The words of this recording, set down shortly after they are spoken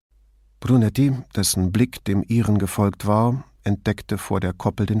Brunetti, dessen Blick dem ihren gefolgt war, entdeckte vor der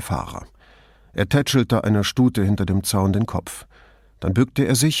Koppel den Fahrer. Er tätschelte einer Stute hinter dem Zaun den Kopf. Dann bückte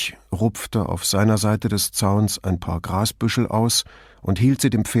er sich, rupfte auf seiner Seite des Zauns ein paar Grasbüschel aus und hielt sie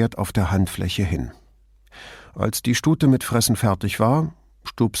dem Pferd auf der Handfläche hin. Als die Stute mit Fressen fertig war,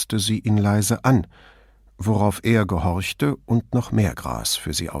 stupste sie ihn leise an, worauf er gehorchte und noch mehr Gras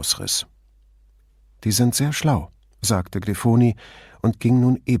für sie ausriss. »Die sind sehr schlau«, sagte Grifoni und ging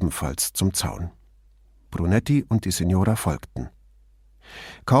nun ebenfalls zum Zaun. Brunetti und die Signora folgten.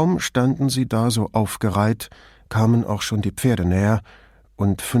 Kaum standen sie da so aufgereiht, kamen auch schon die Pferde näher,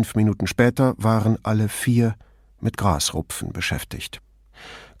 und 5 Minuten später waren alle 4 mit Grasrupfen beschäftigt.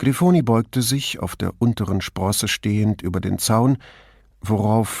 Grifoni beugte sich, auf der unteren Sprosse stehend, über den Zaun,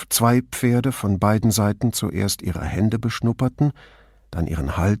 worauf 2 Pferde von beiden Seiten zuerst ihre Hände beschnupperten, dann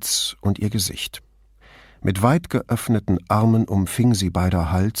ihren Hals und ihr Gesicht. Mit weit geöffneten Armen umfing sie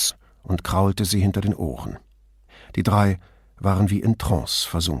beider Hals und kraulte sie hinter den Ohren. Die 3 waren wie in Trance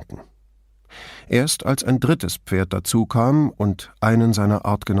versunken. Erst als ein 3. Pferd dazukam und einen seiner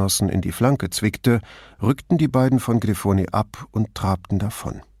Artgenossen in die Flanke zwickte, rückten die beiden von Grifoni ab und trabten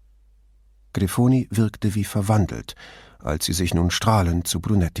davon. Grifoni wirkte wie verwandelt, als sie sich nun strahlend zu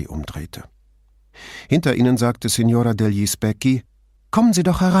Brunetti umdrehte. Hinter ihnen sagte Signora degli Specchi: »Kommen Sie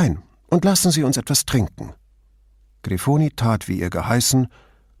doch herein und lassen Sie uns etwas trinken.« Grifoni tat, wie ihr geheißen,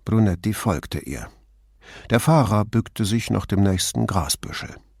 Brunetti folgte ihr. Der Fahrer bückte sich nach dem nächsten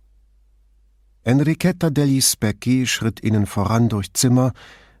Grasbüschel. Enrichetta degli Specchi schritt ihnen voran durch Zimmer,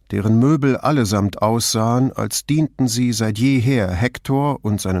 deren Möbel allesamt aussahen, als dienten sie seit jeher Hektor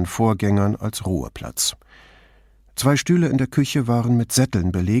und seinen Vorgängern als Ruheplatz. 2 Stühle in der Küche waren mit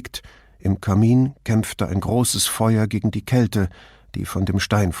Sätteln belegt, im Kamin kämpfte ein großes Feuer gegen die Kälte, die von dem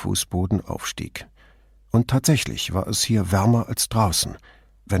Steinfußboden aufstieg. Und tatsächlich war es hier wärmer als draußen,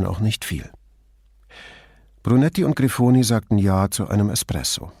 wenn auch nicht viel. Brunetti und Grifoni sagten ja zu einem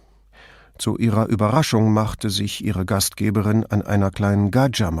Espresso. Zu ihrer Überraschung machte sich ihre Gastgeberin an einer kleinen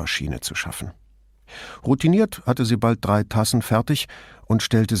Gaggia-Maschine zu schaffen. Routiniert hatte sie bald 3 Tassen fertig und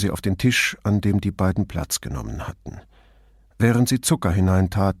stellte sie auf den Tisch, an dem die beiden Platz genommen hatten. Während sie Zucker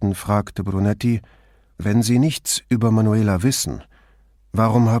hineintaten, fragte Brunetti: »Wenn Sie nichts über Manuela wissen,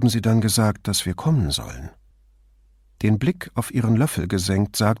 warum haben Sie dann gesagt, dass wir kommen sollen?« Den Blick auf ihren Löffel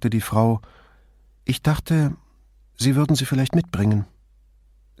gesenkt, sagte die Frau: »Ich dachte, Sie würden sie vielleicht mitbringen.«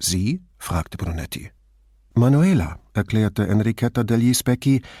 »Sie?« fragte Brunetti. »Manuela«, erklärte Enrichetta degli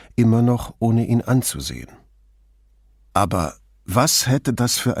Specchi, immer noch ohne ihn anzusehen. »Aber was hätte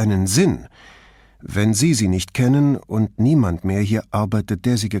das für einen Sinn, wenn Sie sie nicht kennen und niemand mehr hier arbeitet,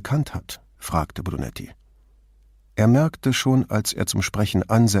 der sie gekannt hat?« fragte Brunetti. Er merkte schon, als er zum Sprechen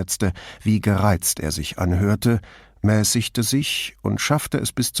ansetzte, wie gereizt er sich anhörte, mäßigte sich und schaffte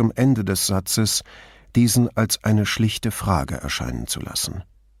es bis zum Ende des Satzes, diesen als eine schlichte Frage erscheinen zu lassen.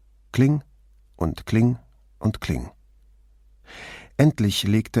 Kling und Kling und Kling. Endlich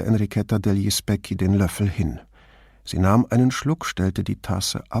legte Enrichetta degli Specchi den Löffel hin. Sie nahm einen Schluck, stellte die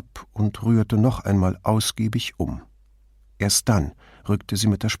Tasse ab und rührte noch einmal ausgiebig um. Erst dann rückte sie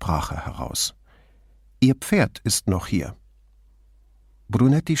mit der Sprache heraus. »Ihr Pferd ist noch hier.«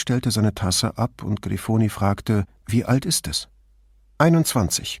 Brunetti stellte seine Tasse ab und Grifoni fragte: »Wie alt ist es?«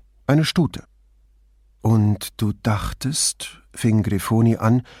 »21, eine Stute.« »Und du dachtest«, fing Grifoni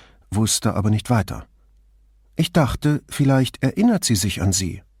an, wusste aber nicht weiter. »Ich dachte, vielleicht erinnert sie sich an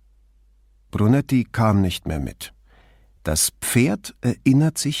Sie.« Brunetti kam nicht mehr mit. »Das Pferd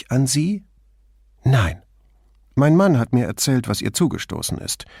erinnert sich an Sie?« »Nein. Mein Mann hat mir erzählt, was ihr zugestoßen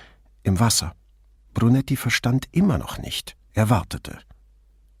ist. Im Wasser.« Brunetti verstand immer noch nicht. Er wartete.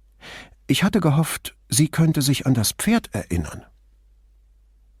 »Ich hatte gehofft, sie könnte sich an das Pferd erinnern.«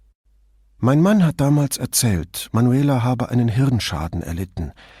 »Mein Mann hat damals erzählt, Manuela habe einen Hirnschaden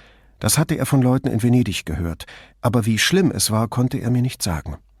erlitten. Das hatte er von Leuten in Venedig gehört, aber wie schlimm es war, konnte er mir nicht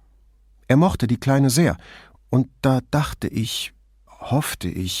sagen. Er mochte die Kleine sehr, und da dachte ich, hoffte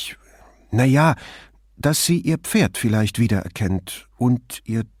ich, dass sie ihr Pferd vielleicht wiedererkennt und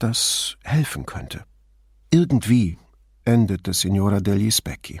ihr das helfen könnte.« »Irgendwie«, endete Signora degli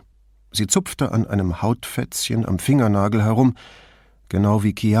Specchi. Sie zupfte an einem Hautfätzchen am Fingernagel herum, genau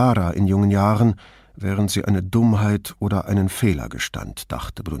wie Chiara in jungen Jahren, während sie eine Dummheit oder einen Fehler gestand,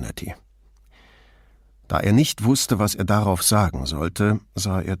 dachte Brunetti. Da er nicht wusste, was er darauf sagen sollte,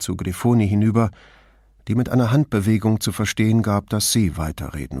 sah er zu Grifoni hinüber, die mit einer Handbewegung zu verstehen gab, dass sie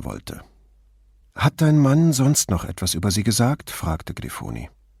weiterreden wollte. »Hat dein Mann sonst noch etwas über sie gesagt?« fragte Grifoni.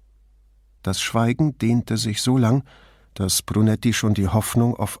 Das Schweigen dehnte sich so lang, dass Brunetti schon die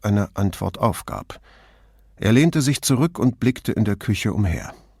Hoffnung auf eine Antwort aufgab. Er lehnte sich zurück und blickte in der Küche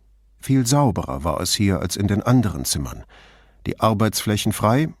umher. Viel sauberer war es hier als in den anderen Zimmern. Die Arbeitsflächen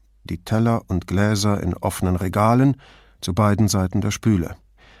frei, die Teller und Gläser in offenen Regalen, zu beiden Seiten der Spüle.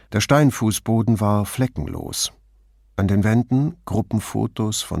 Der Steinfußboden war fleckenlos. An den Wänden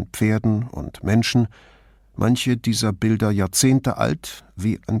Gruppenfotos von Pferden und Menschen, manche dieser Bilder Jahrzehnte alt,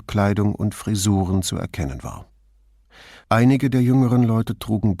 wie an Kleidung und Frisuren zu erkennen war. Einige der jüngeren Leute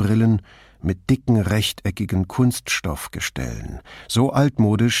trugen Brillen mit dicken, rechteckigen Kunststoffgestellen, so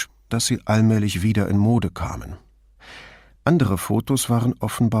altmodisch, dass sie allmählich wieder in Mode kamen. Andere Fotos waren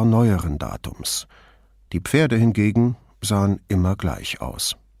offenbar neueren Datums. Die Pferde hingegen sahen immer gleich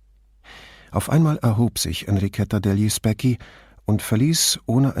aus. Auf einmal erhob sich Enrichetta degli Specchi und verließ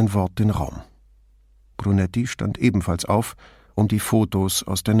ohne ein Wort den Raum. Brunetti stand ebenfalls auf, um die Fotos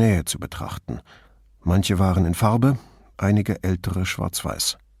aus der Nähe zu betrachten. Manche waren in Farbe, einige ältere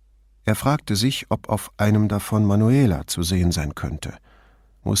schwarz-weiß. Er fragte sich, ob auf einem davon Manuela zu sehen sein könnte,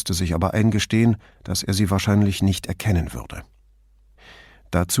 musste sich aber eingestehen, dass er sie wahrscheinlich nicht erkennen würde.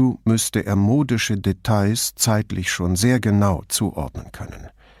 Dazu müsste er modische Details zeitlich schon sehr genau zuordnen können.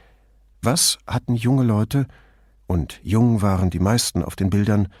 Was hatten junge Leute, und jung waren die meisten auf den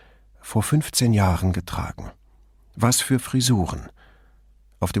Bildern, vor 15 Jahren getragen? Was für Frisuren?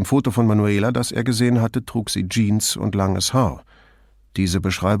 Auf dem Foto von Manuela, das er gesehen hatte, trug sie Jeans und langes Haar. Diese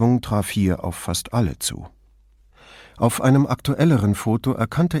Beschreibung traf hier auf fast alle zu. Auf einem aktuelleren Foto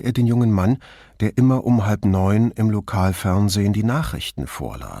erkannte er den jungen Mann, der immer um 8:30 im Lokalfernsehen die Nachrichten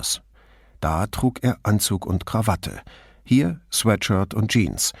vorlas. Da trug er Anzug und Krawatte, hier Sweatshirt und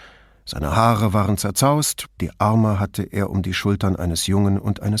Jeans. Seine Haare waren zerzaust, die Arme hatte er um die Schultern eines Jungen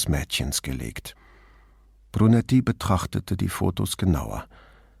und eines Mädchens gelegt. Brunetti betrachtete die Fotos genauer.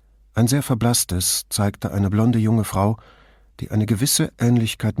 Ein sehr verblasstes zeigte eine blonde junge Frau, die eine gewisse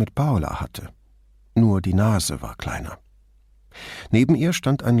Ähnlichkeit mit Paola hatte. Nur die Nase war kleiner. Neben ihr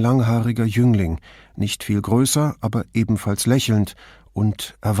stand ein langhaariger Jüngling, nicht viel größer, aber ebenfalls lächelnd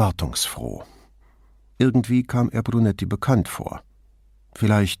und erwartungsfroh. Irgendwie kam er Brunetti bekannt vor.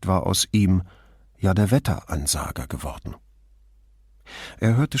 Vielleicht war aus ihm ja der Wetteransager geworden.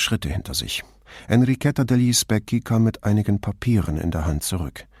 Er hörte Schritte hinter sich. Enrichetta degli Specchi kam mit einigen Papieren in der Hand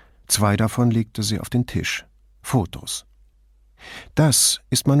zurück. 2 davon legte sie auf den Tisch. Fotos. »Das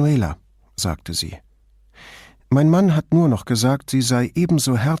ist Manuela«, sagte sie. »Mein Mann hat nur noch gesagt, sie sei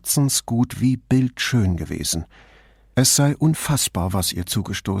ebenso herzensgut wie bildschön gewesen. Es sei unfassbar, was ihr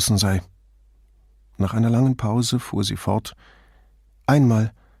zugestoßen sei.« Nach einer langen Pause fuhr sie fort.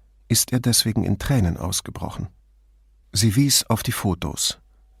 »Einmal ist er deswegen in Tränen ausgebrochen.« Sie wies auf die Fotos.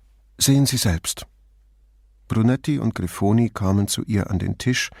 »Sehen Sie selbst.« Brunetti und Grifoni kamen zu ihr an den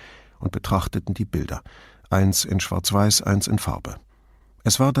Tisch und betrachteten die Bilder. Eins in Schwarz-Weiß, eins in Farbe.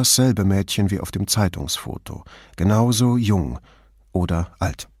 Es war dasselbe Mädchen wie auf dem Zeitungsfoto, genauso jung oder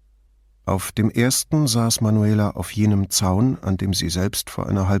alt. Auf dem ersten saß Manuela auf jenem Zaun, an dem sie selbst vor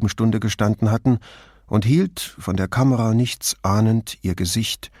einer halben Stunde gestanden hatten, und hielt, von der Kamera nichts ahnend, ihr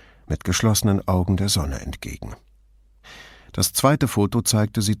Gesicht mit geschlossenen Augen der Sonne entgegen. Das zweite Foto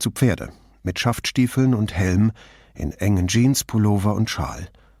zeigte sie zu Pferde, mit Schaftstiefeln und Helm, in engen Jeans, Pullover und Schal.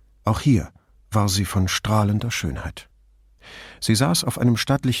 Auch hier war sie von strahlender Schönheit. Sie saß auf einem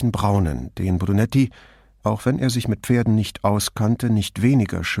stattlichen Braunen, den Brunetti, auch wenn er sich mit Pferden nicht auskannte, nicht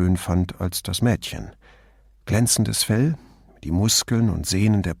weniger schön fand als das Mädchen. Glänzendes Fell, die Muskeln und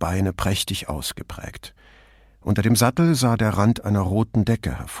Sehnen der Beine prächtig ausgeprägt. Unter dem Sattel sah der Rand einer roten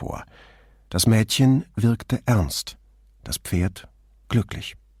Decke hervor. Das Mädchen wirkte ernst, das Pferd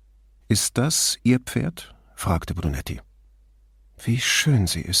glücklich. »Ist das Ihr Pferd?« fragte Brunetti. »Wie schön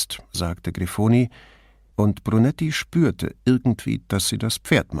sie ist«, sagte Grifoni, und Brunetti spürte irgendwie, dass sie das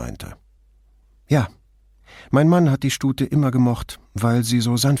Pferd meinte. »Ja, mein Mann hat die Stute immer gemocht, weil sie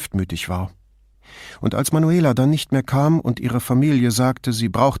so sanftmütig war. Und als Manuela dann nicht mehr kam und ihre Familie sagte, sie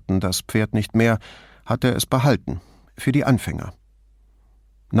brauchten das Pferd nicht mehr, hat er es behalten, für die Anfänger.«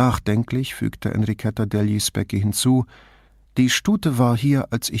 Nachdenklich fügte Enrichetta degli Specchi hinzu: »Die Stute war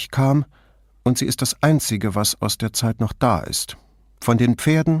hier, als ich kam, und sie ist das Einzige, was aus der Zeit noch da ist, von den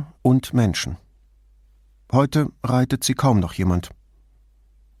Pferden und Menschen. Heute reitet sie kaum noch jemand.«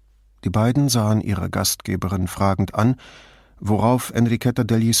 Die beiden sahen ihre Gastgeberin fragend an, worauf Enrichetta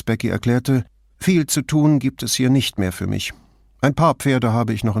degli Specchi erklärte: »Viel zu tun gibt es hier nicht mehr für mich. Ein paar Pferde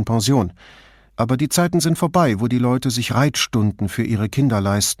habe ich noch in Pension. Aber die Zeiten sind vorbei, wo die Leute sich Reitstunden für ihre Kinder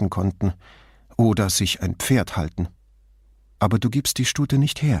leisten konnten oder sich ein Pferd halten.« »Aber du gibst die Stute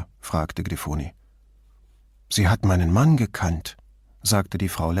nicht her?« fragte Grifoni. »Sie hat meinen Mann gekannt«, sagte die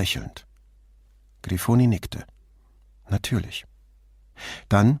Frau lächelnd. Grifoni nickte. »Natürlich.«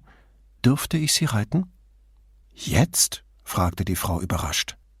 »Dann dürfte ich sie reiten?« »Jetzt?« fragte die Frau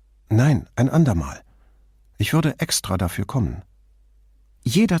überrascht. »Nein, ein andermal. Ich würde extra dafür kommen.«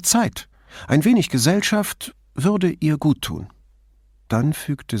 »Jederzeit. Ein wenig Gesellschaft würde ihr gut tun.« Dann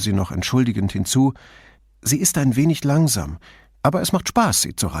fügte sie noch entschuldigend hinzu, »Sie ist ein wenig langsam, aber es macht Spaß,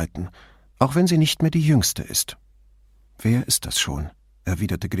 sie zu reiten, auch wenn sie nicht mehr die Jüngste ist.« »Wer ist das schon?«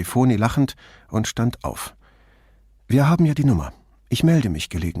 erwiderte Grifoni lachend und stand auf. »Wir haben ja die Nummer. Ich melde mich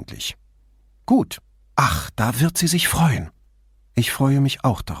gelegentlich.« »Gut. Ach, da wird sie sich freuen.« »Ich freue mich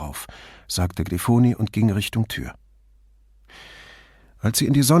auch darauf«, sagte Grifoni und ging Richtung Tür. Als sie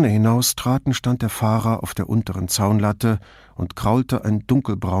in die Sonne hinaustraten, stand der Fahrer auf der unteren Zaunlatte und kraulte ein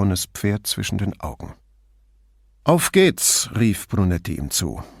dunkelbraunes Pferd zwischen den Augen. »Auf geht's«, rief Brunetti ihm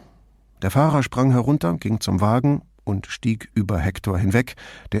zu. Der Fahrer sprang herunter, ging zum Wagen und stieg über Hektor hinweg,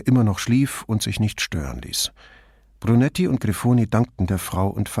 der immer noch schlief und sich nicht stören ließ. Brunetti und Grifoni dankten der Frau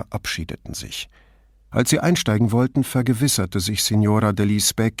und verabschiedeten sich. Als sie einsteigen wollten, vergewisserte sich Signora degli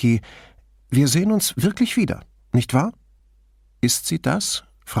Specchi, »Wir sehen uns wirklich wieder, nicht wahr?« »Ist sie das?«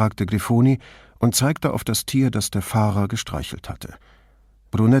 fragte Grifoni und zeigte auf das Tier, das der Fahrer gestreichelt hatte.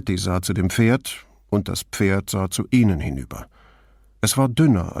 Brunetti sah zu dem Pferd und das Pferd sah zu ihnen hinüber. Es war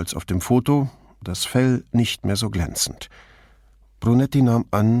dünner als auf dem Foto, das Fell nicht mehr so glänzend. Brunetti nahm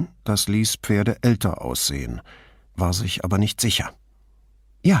an, das ließ Pferde älter aussehen, war sich aber nicht sicher.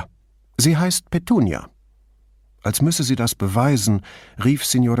 »Ja, sie heißt Petunia.« Als müsse sie das beweisen, rief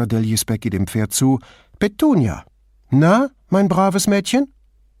Signora degli Specchi dem Pferd zu, »Petunia! Na, mein braves Mädchen?«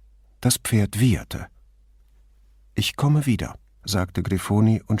 Das Pferd wieherte. »Ich komme wieder«, sagte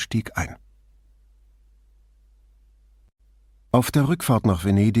Grifoni und stieg ein. Auf der Rückfahrt nach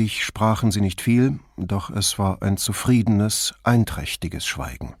Venedig sprachen sie nicht viel, doch es war ein zufriedenes, einträchtiges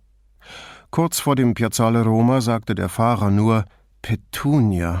Schweigen. Kurz vor dem Piazzale Roma sagte der Fahrer nur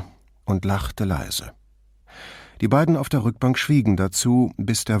 »Petunia« und lachte leise. Die beiden auf der Rückbank schwiegen dazu,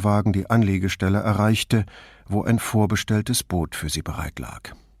 bis der Wagen die Anlegestelle erreichte, wo ein vorbestelltes Boot für sie bereit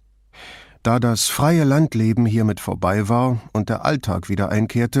lag. Da das freie Landleben hiermit vorbei war und der Alltag wieder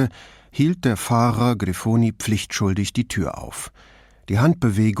einkehrte, hielt der Fahrer Grifoni pflichtschuldig die Tür auf. Die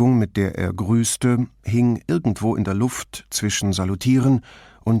Handbewegung, mit der er grüßte, hing irgendwo in der Luft zwischen Salutieren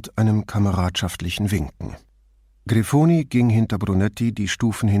und einem kameradschaftlichen Winken. Grifoni ging hinter Brunetti die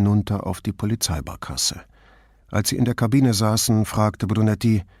Stufen hinunter auf die Polizeibarkasse. Als sie in der Kabine saßen, fragte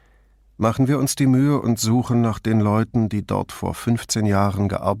Brunetti, »Machen wir uns die Mühe und suchen nach den Leuten, die dort vor 15 Jahren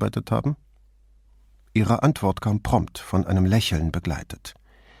gearbeitet haben?« Ihre Antwort kam prompt, von einem Lächeln begleitet.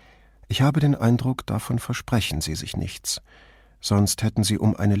 »Ich habe den Eindruck, davon versprechen Sie sich nichts. Sonst hätten Sie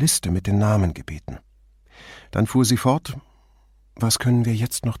um eine Liste mit den Namen gebeten.« Dann fuhr sie fort, »Was können wir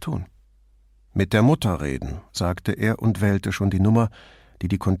jetzt noch tun?« »Mit der Mutter reden«, sagte er und wählte schon die Nummer, die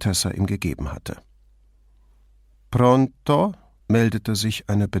die Contessa ihm gegeben hatte. »Pronto?«, meldete sich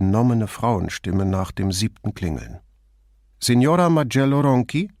eine benommene Frauenstimme nach dem 7. Klingeln. »Signora Magello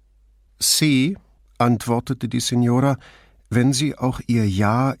Ronchi?« »Si«, antwortete die Signora, wenn sie auch ihr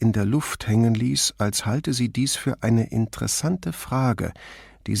Ja in der Luft hängen ließ, als halte sie dies für eine interessante Frage,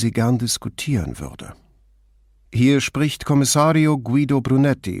 die sie gern diskutieren würde. »Hier spricht Kommissario Guido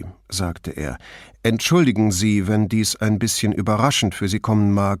Brunetti«, sagte er. »Entschuldigen Sie, wenn dies ein bisschen überraschend für Sie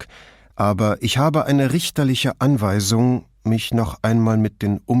kommen mag, aber ich habe eine richterliche Anweisung, mich noch einmal mit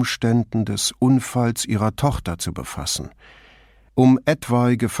den Umständen des Unfalls Ihrer Tochter zu befassen, um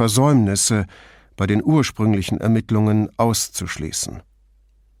etwaige Versäumnisse bei den ursprünglichen Ermittlungen auszuschließen.«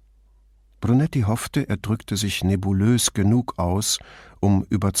 Brunetti hoffte, er drückte sich nebulös genug aus, um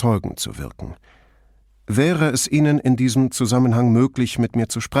überzeugend zu wirken. »Wäre es Ihnen in diesem Zusammenhang möglich, mit mir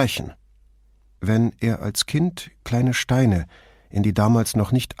zu sprechen?« Wenn er als Kind kleine Steine in die damals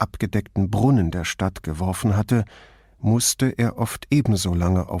noch nicht abgedeckten Brunnen der Stadt geworfen hatte, musste er oft ebenso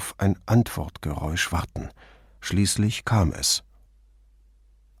lange auf ein Antwortgeräusch warten. Schließlich kam es.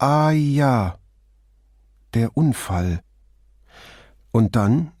 »Ah ja, der Unfall.« Und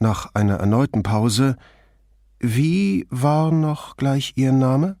dann, nach einer erneuten Pause, »Wie war noch gleich Ihr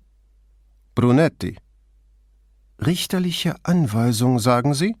Name?« »Brunetti.« »Richterliche Anweisung,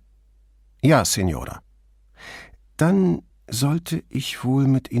 sagen Sie?« »Ja, Signora.« »Dann sollte ich wohl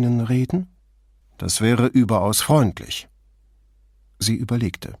mit Ihnen reden?« »Das wäre überaus freundlich.« Sie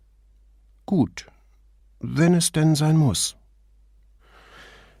überlegte. »Gut, wenn es denn sein muss.«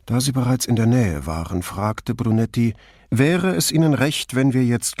 Da sie bereits in der Nähe waren, fragte Brunetti, »Wäre es Ihnen recht, wenn wir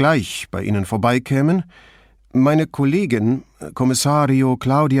jetzt gleich bei Ihnen vorbeikämen? Meine Kollegin, Kommissario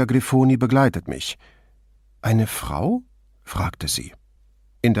Claudia Grifoni, begleitet mich.« »Eine Frau?« fragte sie.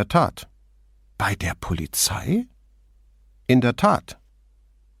 »In der Tat.« »Bei der Polizei?« »In der Tat.«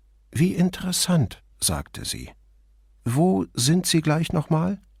 »Wie interessant«, sagte sie. »Wo sind Sie gleich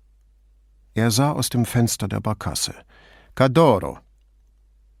nochmal?« Er sah aus dem Fenster der Barkasse. »Cadoro!«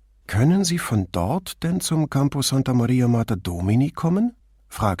 »Können Sie von dort denn zum Campo Santa Maria Mater Domini kommen?«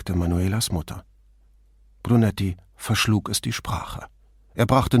 fragte Manuelas Mutter. Brunetti verschlug es die Sprache. Er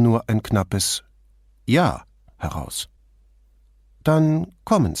brachte nur ein knappes »Ja« heraus. »Dann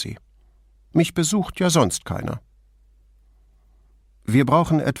kommen Sie. Mich besucht ja sonst keiner.« »Wir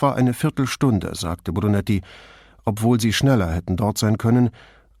brauchen etwa eine Viertelstunde«, sagte Brunetti, obwohl sie schneller hätten dort sein können,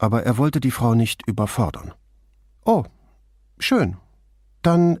 aber er wollte die Frau nicht überfordern. »Oh, schön.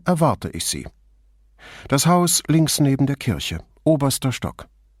 Dann erwarte ich Sie. Das Haus links neben der Kirche, oberster Stock.«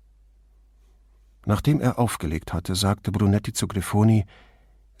 Nachdem er aufgelegt hatte, sagte Brunetti zu Grifoni: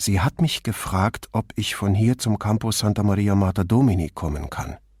 »Sie hat mich gefragt, ob ich von hier zum Campo Santa Maria Mater Domini kommen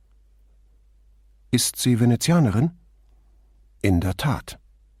kann.« »Ist sie Venezianerin?« »In der Tat.«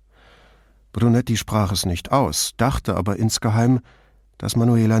 Brunetti sprach es nicht aus, dachte aber insgeheim, dass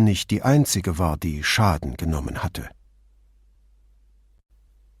Manuela nicht die einzige war, die Schaden genommen hatte.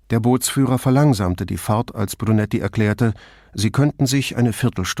 Der Bootsführer verlangsamte die Fahrt, als Brunetti erklärte, sie könnten sich eine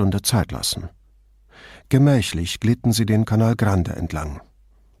Viertelstunde Zeit lassen. Gemächlich glitten sie den Canal Grande entlang.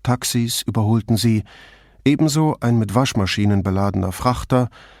 Taxis überholten sie, ebenso ein mit Waschmaschinen beladener Frachter,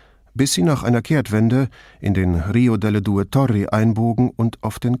 bis sie nach einer Kehrtwende in den Rio delle Due Torri einbogen und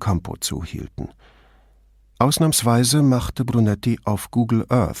auf den Campo zuhielten. Ausnahmsweise machte Brunetti auf Google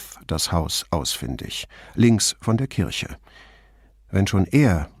Earth das Haus ausfindig, links von der Kirche. Wenn schon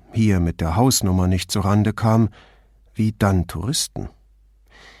er hier mit der Hausnummer nicht zurande kam, wie dann Touristen?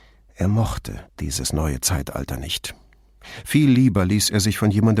 Er mochte dieses neue Zeitalter nicht. Viel lieber ließ er sich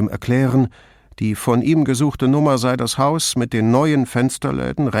von jemandem erklären, die von ihm gesuchte Nummer sei das Haus mit den neuen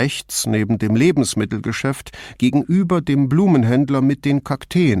Fensterläden rechts neben dem Lebensmittelgeschäft gegenüber dem Blumenhändler mit den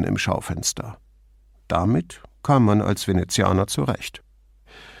Kakteen im Schaufenster. Damit kam man als Venezianer zurecht.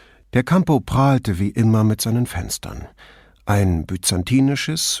 Der Campo prahlte wie immer mit seinen Fenstern. Ein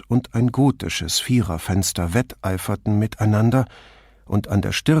byzantinisches und ein gotisches Viererfenster wetteiferten miteinander, und an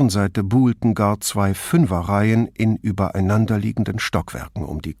der Stirnseite buhlten gar 2 Fünferreihen in übereinanderliegenden Stockwerken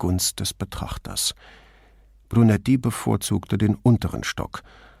um die Gunst des Betrachters. Brunetti bevorzugte den unteren Stock,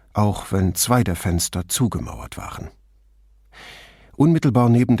 auch wenn 2 der Fenster zugemauert waren. Unmittelbar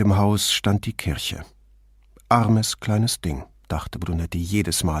neben dem Haus stand die Kirche. Armes kleines Ding, dachte Brunetti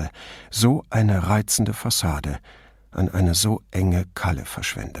jedes Mal, so eine reizende Fassade, an eine so enge Kalle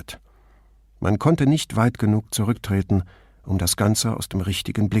verschwendet. Man konnte nicht weit genug zurücktreten, um das Ganze aus dem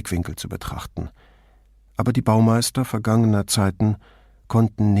richtigen Blickwinkel zu betrachten. Aber die Baumeister vergangener Zeiten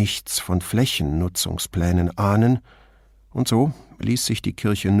konnten nichts von Flächennutzungsplänen ahnen, und so ließ sich die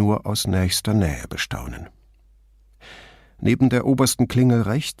Kirche nur aus nächster Nähe bestaunen. Neben der obersten Klingel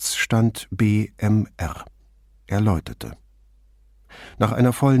rechts stand BMR. Er läutete. Nach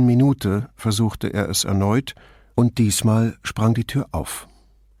einer vollen Minute versuchte er es erneut, und diesmal sprang die Tür auf.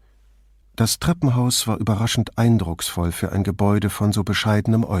 Das Treppenhaus war überraschend eindrucksvoll für ein Gebäude von so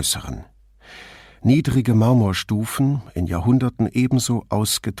bescheidenem Äußeren. Niedrige Marmorstufen, in Jahrhunderten ebenso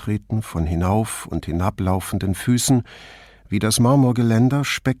ausgetreten von hinauf- und hinablaufenden Füßen, wie das Marmorgeländer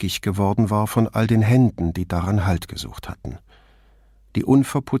speckig geworden war von all den Händen, die daran Halt gesucht hatten. Die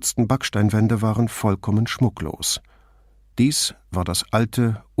unverputzten Backsteinwände waren vollkommen schmucklos. Dies war das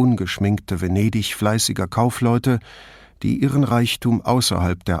alte, ungeschminkte Venedig fleißiger Kaufleute, die ihren Reichtum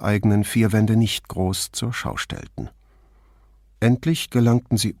außerhalb der eigenen 4 Wände nicht groß zur Schau stellten. Endlich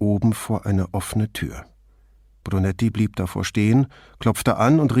gelangten sie oben vor eine offene Tür. Brunetti blieb davor stehen, klopfte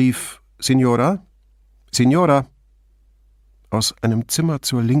an und rief: »Signora? Signora!« Aus einem Zimmer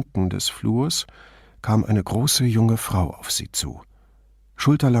zur Linken des Flurs kam eine große junge Frau auf sie zu.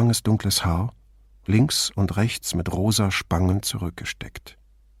 Schulterlanges dunkles Haar, links und rechts mit rosa Spangen zurückgesteckt.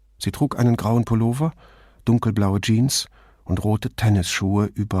 Sie trug einen grauen Pullover, dunkelblaue Jeans und rote Tennisschuhe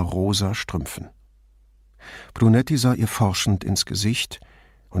über rosa Strümpfen. Brunetti sah ihr forschend ins Gesicht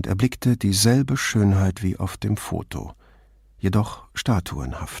und erblickte dieselbe Schönheit wie auf dem Foto, jedoch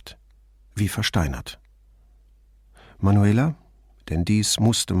statuenhaft, wie versteinert. Manuela, denn dies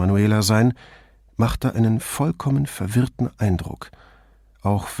musste Manuela sein, machte einen vollkommen verwirrten Eindruck,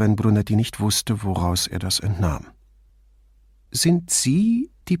 auch wenn Brunetti nicht wusste, woraus er das entnahm. »Sind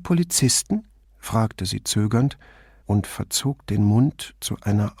Sie die Polizisten?« fragte sie zögernd und verzog den Mund zu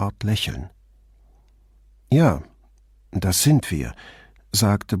einer Art Lächeln. »Ja, das sind wir«,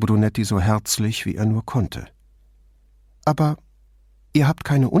 sagte Brunetti so herzlich, wie er nur konnte. »Aber ihr habt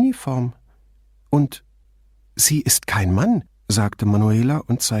keine Uniform. Und sie ist kein Mann«, sagte Manuela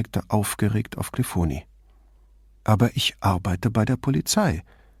und zeigte aufgeregt auf Grifoni. »Aber ich arbeite bei der Polizei«,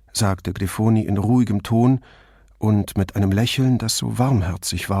 sagte Grifoni in ruhigem Ton und mit einem Lächeln, das so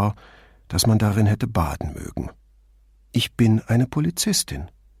warmherzig war, dass man darin hätte baden mögen. »Ich bin eine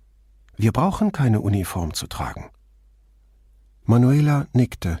Polizistin. Wir brauchen keine Uniform zu tragen.« Manuela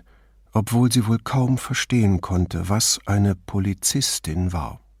nickte, obwohl sie wohl kaum verstehen konnte, was eine Polizistin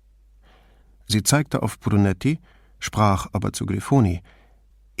war. Sie zeigte auf Brunetti, sprach aber zu Grifoni.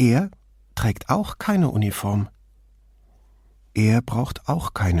 »Er trägt auch keine Uniform.« »Er braucht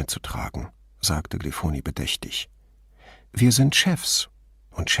auch keine zu tragen«, sagte Grifoni bedächtig. »Wir sind Chefs,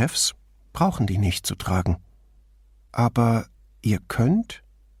 und Chefs brauchen die nicht zu tragen.« »Aber ihr könnt,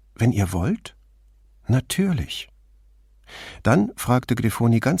 wenn ihr wollt?« »Natürlich.« Dann fragte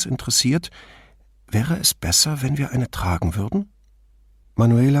Grifoni ganz interessiert, »Wäre es besser, wenn wir eine tragen würden?«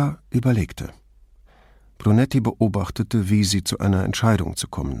 Manuela überlegte. Brunetti beobachtete, wie sie zu einer Entscheidung zu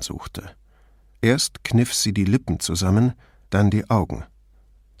kommen suchte. Erst kniff sie die Lippen zusammen, dann die Augen.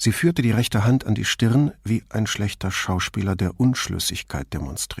 Sie führte die rechte Hand an die Stirn, wie ein schlechter Schauspieler, der Unschlüssigkeit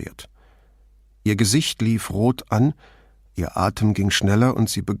demonstriert. Ihr Gesicht lief rot an, ihr Atem ging schneller und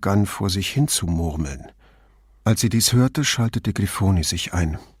sie begann vor sich hin zu murmeln. Als sie dies hörte, schaltete Grifoni sich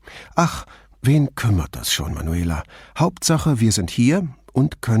ein. »Ach, wen kümmert das schon, Manuela? Hauptsache, wir sind hier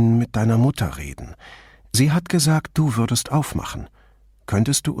und können mit deiner Mutter reden. Sie hat gesagt, du würdest aufmachen.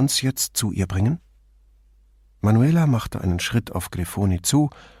 Könntest du uns jetzt zu ihr bringen?« Manuela machte einen Schritt auf Grifoni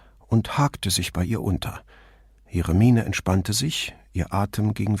zu und hakte sich bei ihr unter. Ihre Miene entspannte sich, ihr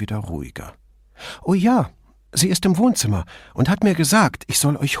Atem ging wieder ruhiger. »Oh ja, sie ist im Wohnzimmer und hat mir gesagt, ich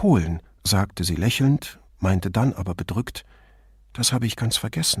soll euch holen«, sagte sie lächelnd, meinte dann aber bedrückt, »das habe ich ganz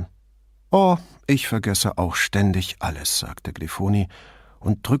vergessen.« »Oh, ich vergesse auch ständig alles«, sagte Grifoni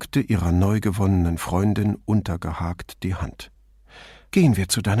und drückte ihrer neu gewonnenen Freundin untergehakt die Hand. »Gehen wir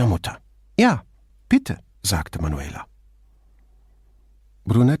zu deiner Mutter.« »Ja, bitte«, sagte Manuela.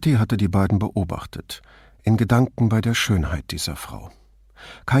 Brunetti hatte die beiden beobachtet, in Gedanken bei der Schönheit dieser Frau.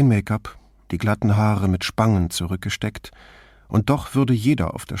 Kein Make-up, die glatten Haare mit Spangen zurückgesteckt, und doch würde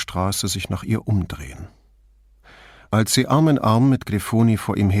jeder auf der Straße sich nach ihr umdrehen. Als sie Arm in Arm mit Grifoni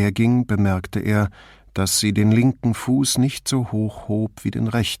vor ihm herging, bemerkte er, dass sie den linken Fuß nicht so hoch hob wie den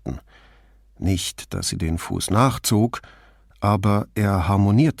rechten. Nicht, dass sie den Fuß nachzog, aber er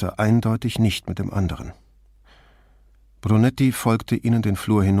harmonierte eindeutig nicht mit dem anderen. Brunetti folgte ihnen den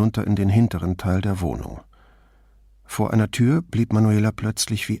Flur hinunter in den hinteren Teil der Wohnung. Vor einer Tür blieb Manuela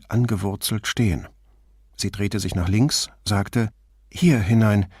plötzlich wie angewurzelt stehen. Sie drehte sich nach links, sagte »Hier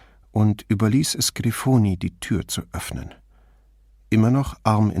hinein« und überließ es Grifoni, die Tür zu öffnen. Immer noch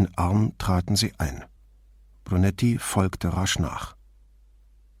Arm in Arm traten sie ein. Brunetti folgte rasch nach.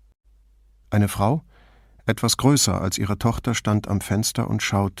 Eine Frau, etwas größer als ihre Tochter, stand am Fenster und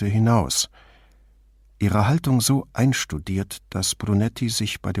schaute hinaus. Ihre Haltung so einstudiert, dass Brunetti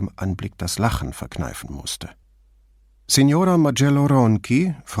sich bei dem Anblick das Lachen verkneifen musste. »Signora Magello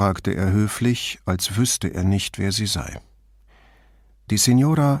Ronchi?« fragte er höflich, als wüsste er nicht, wer sie sei. Die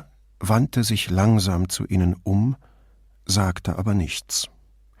Signora wandte sich langsam zu ihnen um, sagte aber nichts.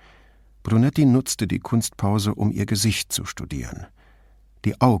 Brunetti nutzte die Kunstpause, um ihr Gesicht zu studieren.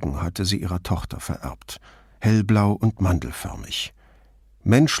 Die Augen hatte sie ihrer Tochter vererbt, hellblau und mandelförmig.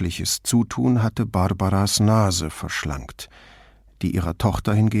 Menschliches Zutun hatte Barbaras Nase verschlankt. Die ihrer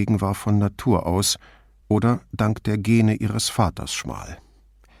Tochter hingegen war von Natur aus oder dank der Gene ihres Vaters schmal.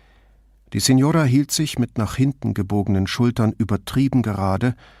 Die Signora hielt sich mit nach hinten gebogenen Schultern übertrieben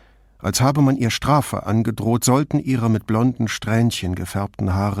gerade, als habe man ihr Strafe angedroht, sollten ihre mit blonden Strähnchen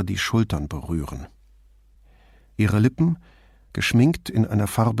gefärbten Haare die Schultern berühren. Ihre Lippen, geschminkt in einer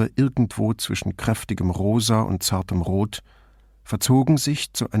Farbe irgendwo zwischen kräftigem Rosa und zartem Rot, verzogen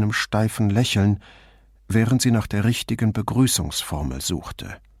sich zu einem steifen Lächeln, während sie nach der richtigen Begrüßungsformel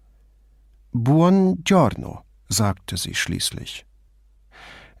suchte. »Buongiorno«, sagte sie schließlich.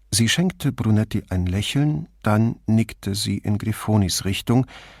 Sie schenkte Brunetti ein Lächeln, dann nickte sie in Grifonis Richtung,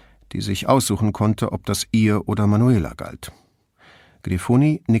 die sich aussuchen konnte, ob das ihr oder Manuela galt.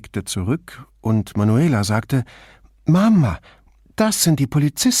 Grifoni nickte zurück und Manuela sagte, »Mama, das sind die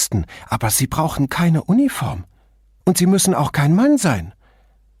Polizisten, aber sie brauchen keine Uniform. Und sie müssen auch kein Mann sein.«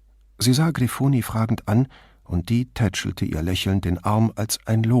 Sie sah Grifoni fragend an, und die tätschelte ihr lächelnd den Arm als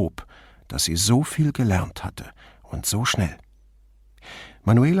ein Lob, dass sie so viel gelernt hatte und so schnell.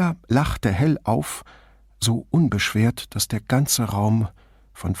 Manuela lachte hell auf, so unbeschwert, dass der ganze Raum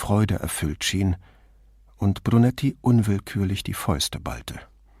von Freude erfüllt schien, und Brunetti unwillkürlich die Fäuste ballte.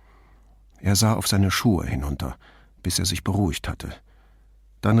 Er sah auf seine Schuhe hinunter, bis er sich beruhigt hatte.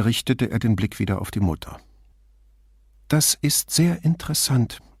 Dann richtete er den Blick wieder auf die Mutter. »Das ist sehr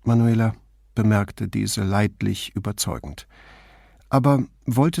interessant, Manuela«, bemerkte diese leidlich überzeugend. »Aber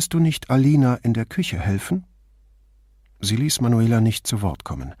wolltest du nicht Alina in der Küche helfen?« Sie ließ Manuela nicht zu Wort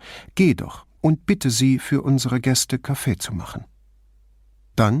kommen. »Geh doch und bitte sie, für unsere Gäste Kaffee zu machen.«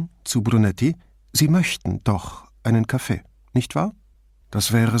 Dann zu Brunetti: »Sie möchten doch einen Kaffee, nicht wahr?«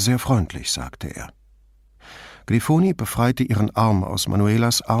 »Das wäre sehr freundlich«, sagte er. Grifoni befreite ihren Arm aus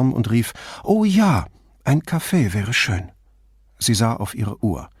Manuelas Arm und rief: »Oh ja, ein Kaffee wäre schön.« Sie sah auf ihre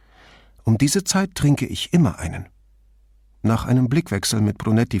Uhr. »Um diese Zeit trinke ich immer einen.« Nach einem Blickwechsel mit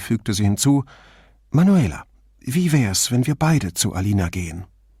Brunetti fügte sie hinzu: »Manuela, wie wär's, wenn wir beide zu Alina gehen?«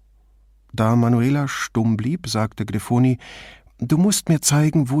 Da Manuela stumm blieb, sagte Grifoni: »Du musst mir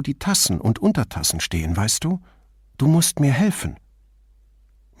zeigen, wo die Tassen und Untertassen stehen, weißt du? Du musst mir helfen.«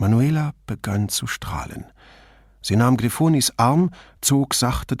 Manuela begann zu strahlen. Sie nahm Grifonis Arm, zog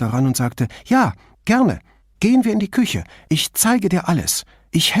sachte daran und sagte: »Ja, gerne. Gehen wir in die Küche. Ich zeige dir alles.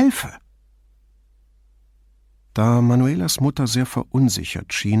 Ich helfe.« Da Manuelas Mutter sehr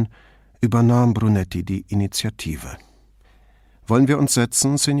verunsichert schien, übernahm Brunetti die Initiative. »Wollen wir uns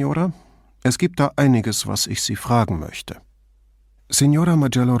setzen, Signora? Es gibt da einiges, was ich Sie fragen möchte.« Signora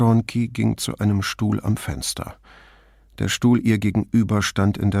Magello-Ronchi ging zu einem Stuhl am Fenster. Der Stuhl ihr gegenüber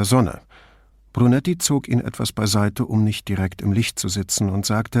stand in der Sonne. Brunetti zog ihn etwas beiseite, um nicht direkt im Licht zu sitzen, und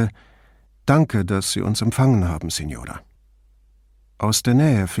sagte: »Danke, dass Sie uns empfangen haben, Signora.« Aus der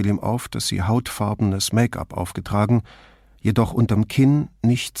Nähe fiel ihm auf, dass sie hautfarbenes Make-up aufgetragen, jedoch unterm Kinn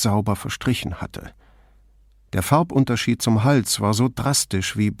nicht sauber verstrichen hatte. Der Farbunterschied zum Hals war so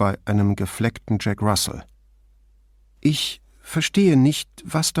drastisch wie bei einem gefleckten Jack Russell. »Ich verstehe nicht,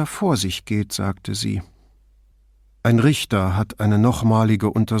 was da vor sich geht«, sagte sie. »Ein Richter hat eine nochmalige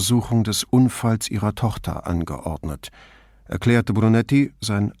Untersuchung des Unfalls ihrer Tochter angeordnet«, erklärte Brunetti,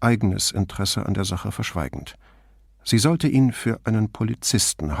 sein eigenes Interesse an der Sache verschweigend. Sie sollte ihn für einen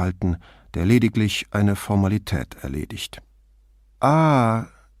Polizisten halten, der lediglich eine Formalität erledigt. »Ah«,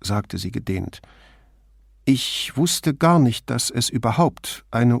 sagte sie gedehnt, »ich wusste gar nicht, dass es überhaupt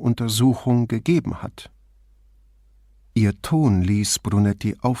eine Untersuchung gegeben hat.« Ihr Ton ließ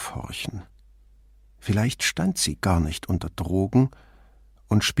Brunetti aufhorchen. Vielleicht stand sie gar nicht unter Drogen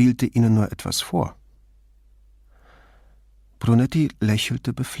und spielte ihnen nur etwas vor. Brunetti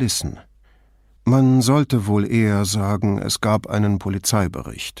lächelte beflissen. Man sollte wohl eher sagen, es gab einen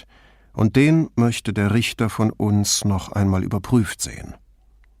Polizeibericht, und den möchte der Richter von uns noch einmal überprüft sehen.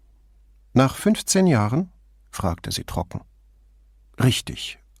 »Nach 15 Jahren?« fragte sie trocken.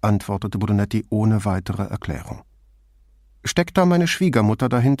 »Richtig«, antwortete Brunetti ohne weitere Erklärung. »Steckt da meine Schwiegermutter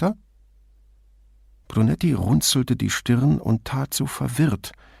dahinter?« Brunetti runzelte die Stirn und tat so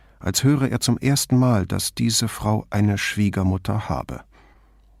verwirrt, als höre er zum ersten Mal, dass diese Frau eine Schwiegermutter habe.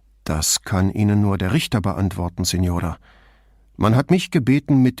 »Das kann Ihnen nur der Richter beantworten, Signora. Man hat mich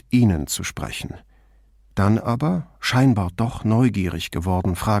gebeten, mit Ihnen zu sprechen.« Dann aber, scheinbar doch neugierig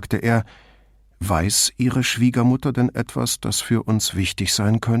geworden, fragte er: »Weiß Ihre Schwiegermutter denn etwas, das für uns wichtig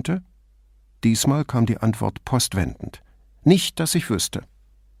sein könnte?« Diesmal kam die Antwort postwendend: »Nicht, dass ich wüsste.«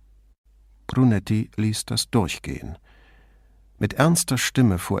 Brunetti ließ das durchgehen. Mit ernster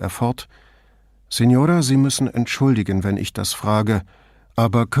Stimme fuhr er fort: »Signora, Sie müssen entschuldigen, wenn ich das frage,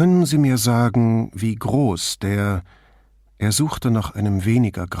 aber können Sie mir sagen, wie groß der…« Er suchte nach einem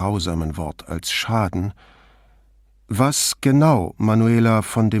weniger grausamen Wort als Schaden, was genau Manuela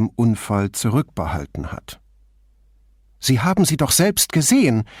von dem Unfall zurückbehalten hat. »Sie haben sie doch selbst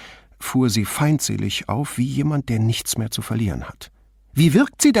gesehen«, fuhr sie feindselig auf, wie jemand, der nichts mehr zu verlieren hat. »Wie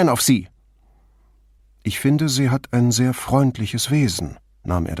wirkt sie denn auf Sie?« »Ich finde, sie hat ein sehr freundliches Wesen«,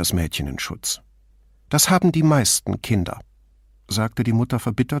 nahm er das Mädchen in Schutz. »Das haben die meisten Kinder«, sagte die Mutter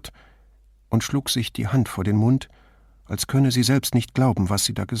verbittert und schlug sich die Hand vor den Mund, als könne sie selbst nicht glauben, was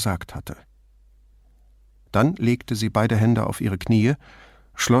sie da gesagt hatte. Dann legte sie beide Hände auf ihre Knie,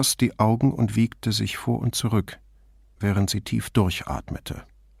 schloss die Augen und wiegte sich vor und zurück, während sie tief durchatmete.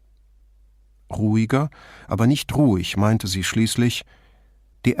 Ruhiger, aber nicht ruhig, meinte sie schließlich: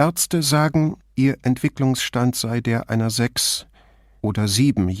 »Die Ärzte sagen, ihr Entwicklungsstand sei der einer 6- oder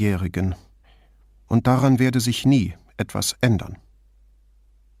 7-Jährigen, und daran werde sich nie etwas ändern.«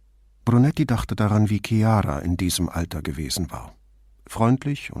 Brunetti dachte daran, wie Chiara in diesem Alter gewesen war.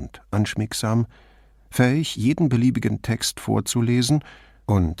 Freundlich und anschmiegsam, fähig, jeden beliebigen Text vorzulesen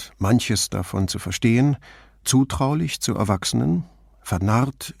und manches davon zu verstehen, zutraulich zu Erwachsenen,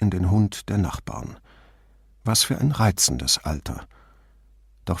 vernarrt in den Hund der Nachbarn. Was für ein reizendes Alter!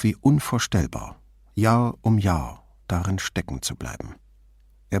 Doch wie unvorstellbar, Jahr um Jahr darin stecken zu bleiben.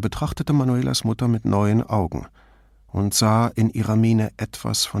 Er betrachtete Manuelas Mutter mit neuen Augen und sah in ihrer Miene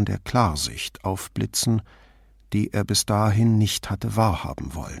etwas von der Klarsicht aufblitzen, die er bis dahin nicht hatte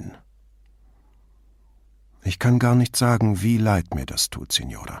wahrhaben wollen. »Ich kann gar nicht sagen, wie leid mir das tut,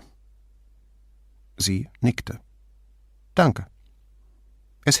 Signora.« Sie nickte. »Danke.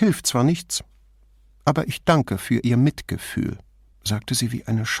 Es hilft zwar nichts, aber ich danke für Ihr Mitgefühl«, sagte sie wie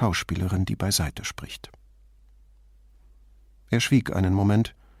eine Schauspielerin, die beiseite spricht. Er schwieg einen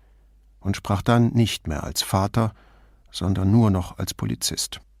Moment und sprach dann nicht mehr als Vater, sondern nur noch als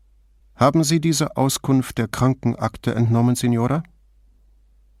Polizist. »Haben Sie diese Auskunft der Krankenakte entnommen, Signora?«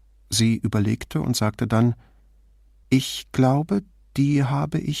 Sie überlegte und sagte dann: »Ich glaube, die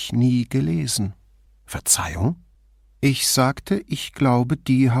habe ich nie gelesen.« »Verzeihung?« »Ich sagte, ich glaube,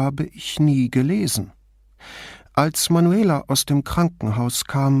 die habe ich nie gelesen. Als Manuela aus dem Krankenhaus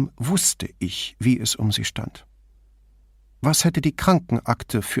kam, wusste ich, wie es um sie stand. Was hätte die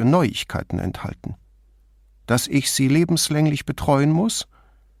Krankenakte für Neuigkeiten enthalten? Dass ich sie lebenslänglich betreuen muss?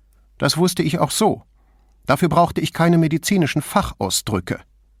 Das wusste ich auch so. Dafür brauchte ich keine medizinischen Fachausdrücke.«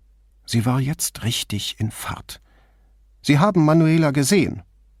 Sie war jetzt richtig in Fahrt. »Sie haben Manuela gesehen.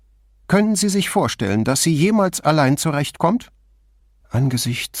 Können Sie sich vorstellen, dass sie jemals allein zurechtkommt?«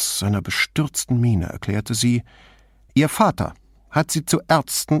 Angesichts seiner bestürzten Miene erklärte sie: »Ihr Vater hat sie zu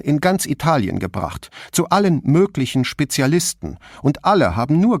Ärzten in ganz Italien gebracht, zu allen möglichen Spezialisten, und alle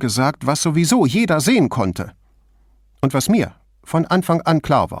haben nur gesagt, was sowieso jeder sehen konnte. Und was mir von Anfang an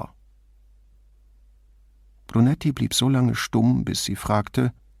klar war.« Brunetti blieb so lange stumm, bis sie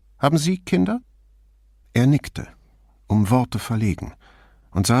fragte: »Haben Sie Kinder?« Er nickte, um Worte verlegen,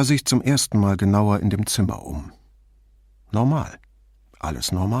 und sah sich zum ersten Mal genauer in dem Zimmer um. Normal,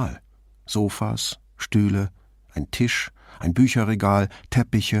 alles normal. Sofas, Stühle, ein Tisch, ein Bücherregal,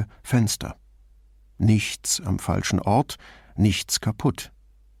 Teppiche, Fenster. Nichts am falschen Ort, nichts kaputt.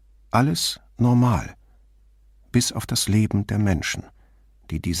 Alles normal, bis auf das Leben der Menschen,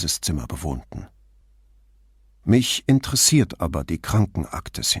 die dieses Zimmer bewohnten. »Mich interessiert aber die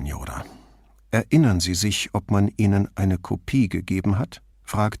Krankenakte, Signora. Erinnern Sie sich, ob man Ihnen eine Kopie gegeben hat?«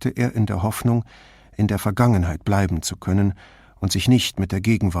 fragte er in der Hoffnung, in der Vergangenheit bleiben zu können und sich nicht mit der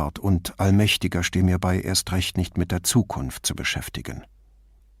Gegenwart und allmächtiger steh mir bei, erst recht nicht mit der Zukunft zu beschäftigen.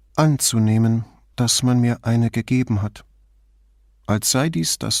 »Anzunehmen, dass man mir eine gegeben hat.« Als sei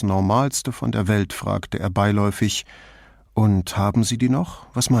dies das Normalste von der Welt, fragte er beiläufig: »Und haben Sie die noch?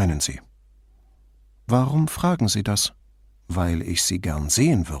 Was meinen Sie?« »Warum fragen Sie das?« »Weil ich sie gern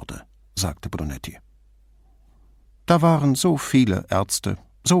sehen würde«, sagte Brunetti. »Da waren so viele Ärzte,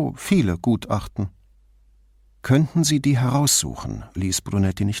 so viele Gutachten.« »Könnten Sie die heraussuchen?«, ließ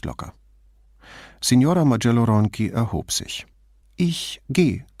Brunetti nicht locker. Signora Magello-Ronchi erhob sich. »Ich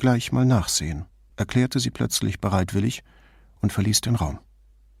geh gleich mal nachsehen«, erklärte sie plötzlich bereitwillig und verließ den Raum.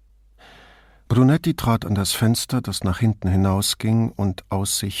 Brunetti trat an das Fenster, das nach hinten hinausging und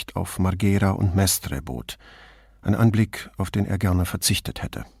Aussicht auf Marghera und Mestre bot, ein Anblick, auf den er gerne verzichtet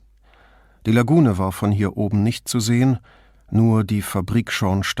hätte. Die Lagune war von hier oben nicht zu sehen, nur die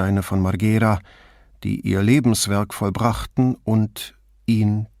Fabrikschornsteine von Marghera, die ihr Lebenswerk vollbrachten und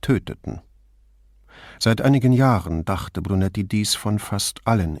ihn töteten. Seit einigen Jahren dachte Brunetti dies von fast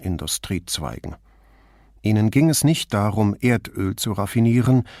allen Industriezweigen. Ihnen ging es nicht darum, Erdöl zu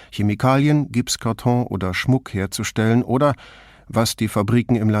raffinieren, Chemikalien, Gipskarton oder Schmuck herzustellen oder, was die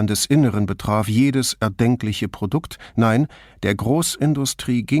Fabriken im Landesinneren betraf, jedes erdenkliche Produkt. Nein, der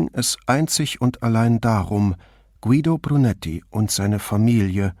Großindustrie ging es einzig und allein darum, Guido Brunetti und seine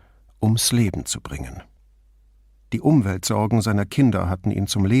Familie ums Leben zu bringen. Die Umweltsorgen seiner Kinder hatten ihn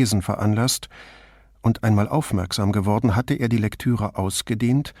zum Lesen veranlasst, und einmal aufmerksam geworden, hatte er die Lektüre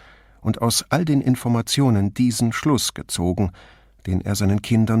ausgedehnt und aus all den Informationen diesen Schluss gezogen, den er seinen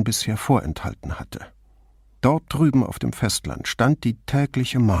Kindern bisher vorenthalten hatte. Dort drüben auf dem Festland stand die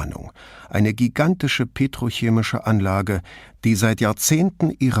tägliche Mahnung, eine gigantische petrochemische Anlage, die seit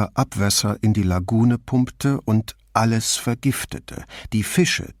Jahrzehnten ihre Abwässer in die Lagune pumpte und alles vergiftete, die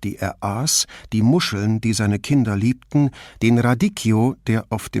Fische, die er aß, die Muscheln, die seine Kinder liebten, den Radicchio, der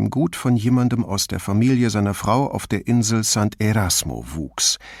auf dem Gut von jemandem aus der Familie seiner Frau auf der Insel Sant'Erasmo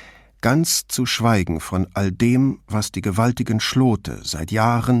wuchs, ganz zu schweigen von all dem, was die gewaltigen Schlote seit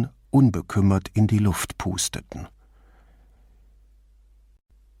Jahren unbekümmert in die Luft pusteten.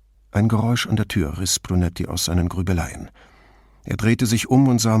 Ein Geräusch an der Tür riss Brunetti aus seinen Grübeleien. Er drehte sich um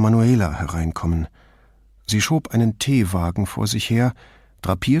und sah Manuela hereinkommen. Sie schob einen Teewagen vor sich her,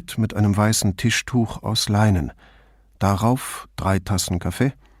 drapiert mit einem weißen Tischtuch aus Leinen. Darauf 3 Tassen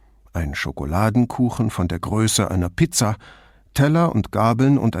Kaffee, ein Schokoladenkuchen von der Größe einer Pizza, Teller und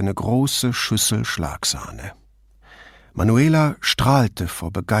Gabeln und eine große Schüssel Schlagsahne. Manuela strahlte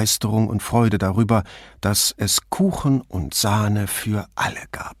vor Begeisterung und Freude darüber, dass es Kuchen und Sahne für alle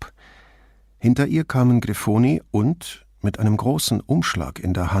gab. Hinter ihr kamen Grifoni und, mit einem großen Umschlag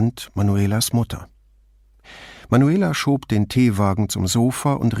in der Hand, Manuelas Mutter. Manuela schob den Teewagen zum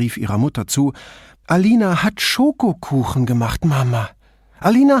Sofa und rief ihrer Mutter zu: »Alina hat Schokokuchen gemacht, Mama.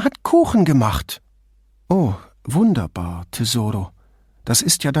 Alina hat Kuchen gemacht.« »Oh, wunderbar, Tesoro. Das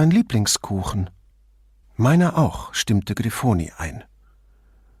ist ja dein Lieblingskuchen.« »Meiner auch«, stimmte Grifoni ein.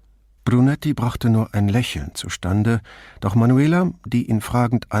 Brunetti brachte nur ein Lächeln zustande, doch Manuela, die ihn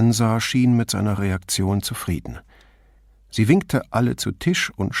fragend ansah, schien mit seiner Reaktion zufrieden. Sie winkte alle zu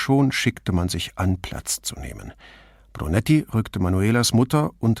Tisch und schon schickte man sich an, Platz zu nehmen. Brunetti rückte Manuelas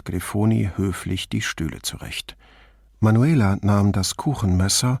Mutter und Grifoni höflich die Stühle zurecht. Manuela nahm das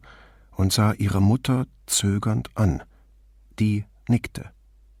Kuchenmesser und sah ihre Mutter zögernd an. Die nickte.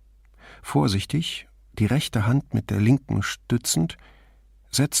 Vorsichtig, die rechte Hand mit der linken stützend,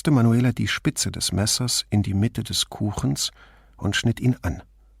 setzte Manuela die Spitze des Messers in die Mitte des Kuchens und schnitt ihn an.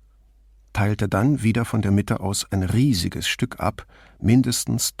 Teilte dann wieder von der Mitte aus ein riesiges Stück ab,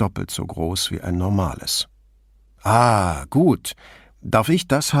 mindestens doppelt so groß wie ein normales. »Ah, gut. Darf ich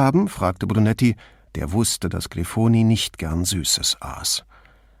das haben?« fragte Brunetti, der wusste, dass Grifoni nicht gern Süßes aß.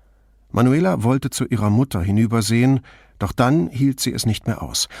 Manuela wollte zu ihrer Mutter hinübersehen, doch dann hielt sie es nicht mehr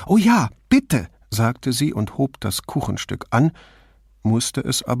aus. »Oh ja, bitte«, sagte sie und hob das Kuchenstück an, musste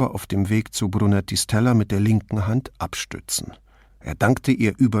es aber auf dem Weg zu Brunettis Teller mit der linken Hand abstützen. Er dankte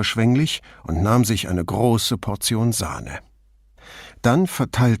ihr überschwänglich und nahm sich eine große Portion Sahne. Dann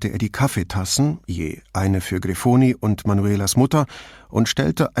verteilte er die Kaffeetassen, je eine für Grifoni und Manuelas Mutter, und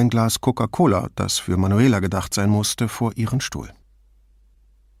stellte ein Glas Coca-Cola, das für Manuela gedacht sein musste, vor ihren Stuhl.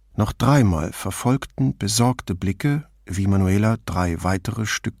 Noch dreimal verfolgten besorgte Blicke, wie Manuela 3 weitere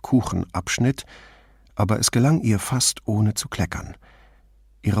Stück Kuchen abschnitt, aber es gelang ihr fast ohne zu kleckern.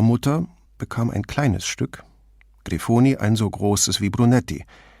 Ihre Mutter bekam ein kleines Stück, Grifoni ein so großes wie Brunetti.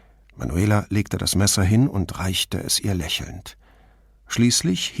 Manuela legte das Messer hin und reichte es ihr lächelnd.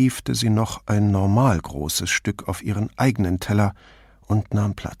 Schließlich hiefte sie noch ein normal großes Stück auf ihren eigenen Teller und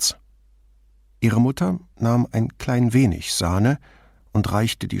nahm Platz. Ihre Mutter nahm ein klein wenig Sahne und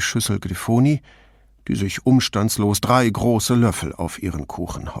reichte die Schüssel Grifoni, die sich umstandslos 3 große Löffel auf ihren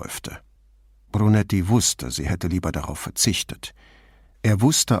Kuchen häufte. Brunetti wusste, sie hätte lieber darauf verzichtet. Er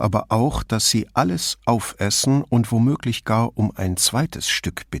wusste aber auch, dass sie alles aufessen und womöglich gar um ein zweites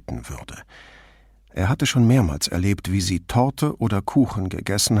Stück bitten würde. Er hatte schon mehrmals erlebt, wie sie Torte oder Kuchen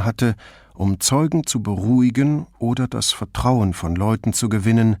gegessen hatte, um Zeugen zu beruhigen oder das Vertrauen von Leuten zu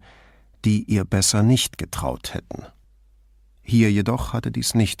gewinnen, die ihr besser nicht getraut hätten. Hier jedoch hatte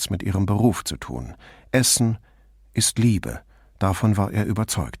dies nichts mit ihrem Beruf zu tun. Essen ist Liebe, davon war er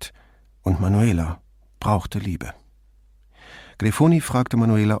überzeugt. Und Manuela brauchte Liebe. Grifoni fragte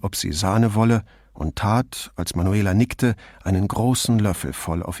Manuela, ob sie Sahne wolle, und tat, als Manuela nickte, einen großen Löffel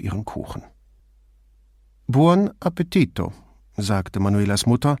voll auf ihren Kuchen. »Buon appetito«, sagte Manuelas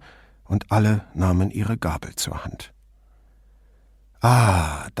Mutter, und alle nahmen ihre Gabel zur Hand.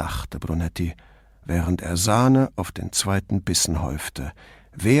 »Ah«, dachte Brunetti, während er Sahne auf den zweiten Bissen häufte,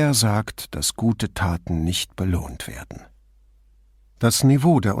 »wer sagt, dass gute Taten nicht belohnt werden?« Das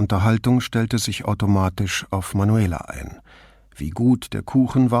Niveau der Unterhaltung stellte sich automatisch auf Manuela ein. Wie gut der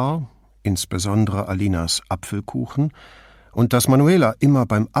Kuchen war, insbesondere Alinas Apfelkuchen, und dass Manuela immer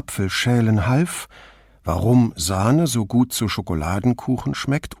beim Apfelschälen half, warum Sahne so gut zu Schokoladenkuchen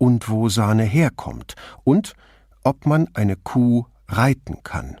schmeckt und wo Sahne herkommt und ob man eine Kuh reiten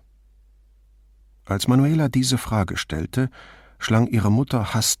kann. Als Manuela diese Frage stellte, schlang ihre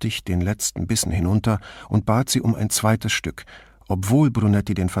Mutter hastig den letzten Bissen hinunter und bat sie um ein zweites Stück, obwohl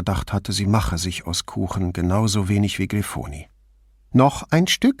Brunetti den Verdacht hatte, sie mache sich aus Kuchen genauso wenig wie Grifoni. »Noch ein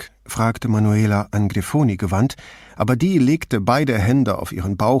Stück?« fragte Manuela an Grifoni gewandt, aber die legte beide Hände auf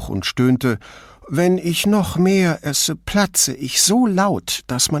ihren Bauch und stöhnte, »Wenn ich noch mehr esse, platze ich so laut,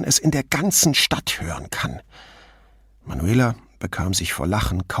 dass man es in der ganzen Stadt hören kann.« Manuela bekam sich vor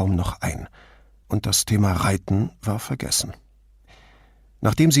Lachen kaum noch ein, und das Thema Reiten war vergessen.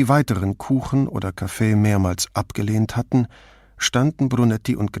 Nachdem sie weiteren Kuchen oder Kaffee mehrmals abgelehnt hatten, standen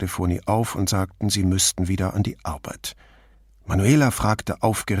Brunetti und Grifoni auf und sagten, sie müssten wieder an die Arbeit. Manuela fragte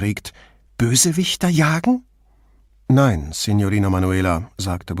aufgeregt, »Bösewichter jagen?« »Nein, Signorina Manuela«,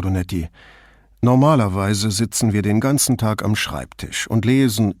 sagte Brunetti. »Normalerweise sitzen wir den ganzen Tag am Schreibtisch und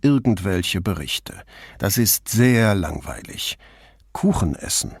lesen irgendwelche Berichte. Das ist sehr langweilig. Kuchen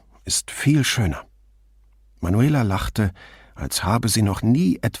essen ist viel schöner.« Manuela lachte, als habe sie noch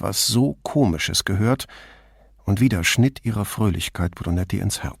nie etwas so Komisches gehört, und wieder schnitt ihre Fröhlichkeit Brunetti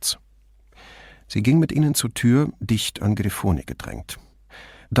ins Herz. Sie ging mit ihnen zur Tür, dicht an Grifoni gedrängt.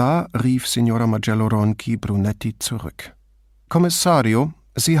 Da rief Signora Marcello Ronchi Brunetti zurück. »Kommissario,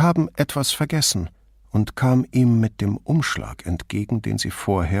 Sie haben etwas vergessen«, und kam ihm mit dem Umschlag entgegen, den sie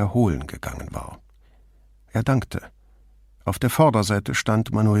vorher holen gegangen war. Er dankte. Auf der Vorderseite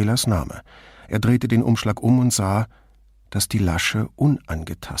stand Manuelas Name. Er drehte den Umschlag um und sah, dass die Lasche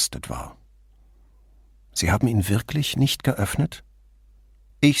unangetastet war. »Sie haben ihn wirklich nicht geöffnet?«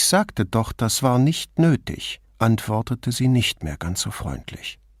 »Ich sagte doch, das war nicht nötig«, antwortete sie nicht mehr ganz so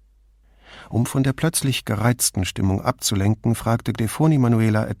freundlich. Um von der plötzlich gereizten Stimmung abzulenken, fragte Grifoni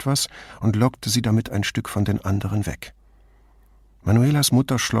Manuela etwas und lockte sie damit ein Stück von den anderen weg. Manuelas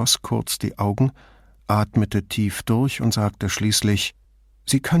Mutter schloss kurz die Augen, atmete tief durch und sagte schließlich: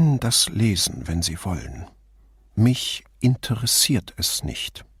 »Sie können das lesen, wenn Sie wollen. Mich interessiert es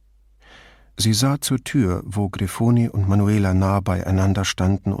nicht.« Sie sah zur Tür, wo Grifoni und Manuela nah beieinander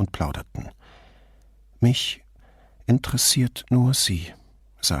standen und plauderten. »Mich interessiert nur Sie«,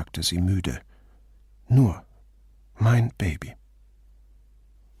 sagte sie müde. »Nur mein Baby.«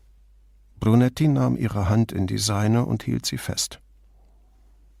 Brunetti nahm ihre Hand in die seine und hielt sie fest.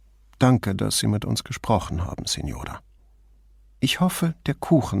 »Danke, dass Sie mit uns gesprochen haben, Signora.« »Ich hoffe, der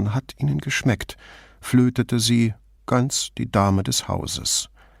Kuchen hat Ihnen geschmeckt«, flötete sie, ganz die Dame des Hauses.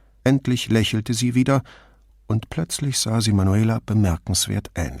 Endlich lächelte sie wieder, und plötzlich sah sie Manuela bemerkenswert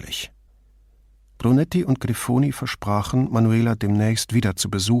ähnlich. Brunetti und Grifoni versprachen, Manuela demnächst wieder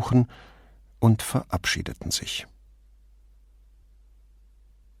zu besuchen und verabschiedeten sich.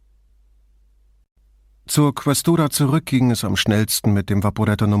 Zur Questura zurück ging es am schnellsten mit dem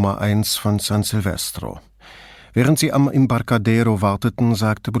Vaporetto Nummer 1 von San Silvestro. Während sie am Embarcadero warteten,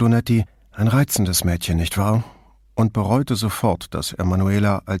 sagte Brunetti: »Ein reizendes Mädchen, nicht wahr?« und bereute sofort, dass er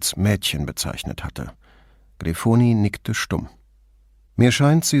Manuela als Mädchen bezeichnet hatte. Grifoni nickte stumm. »Mir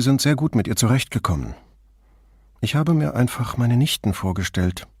scheint, Sie sind sehr gut mit ihr zurechtgekommen.« »Ich habe mir einfach meine Nichten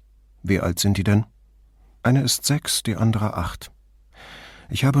vorgestellt.« »Wie alt sind die denn?« »Eine ist 6, die andere 8.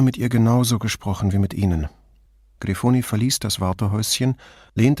 Ich habe mit ihr genauso gesprochen wie mit Ihnen.« Grifoni verließ das Wartehäuschen,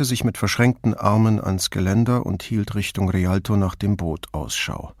 lehnte sich mit verschränkten Armen ans Geländer und hielt Richtung Rialto nach dem Boot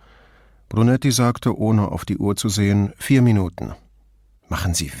Ausschau. Brunetti sagte, ohne auf die Uhr zu sehen, 4 Minuten.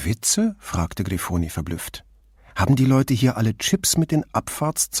 »Machen Sie Witze?« fragte Grifoni verblüfft. »Haben die Leute hier alle Chips mit den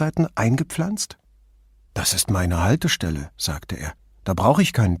Abfahrtszeiten eingepflanzt?« »Das ist meine Haltestelle«, sagte er. »Da brauche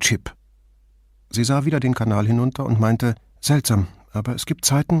ich keinen Chip.« Sie sah wieder den Kanal hinunter und meinte, »Seltsam, aber es gibt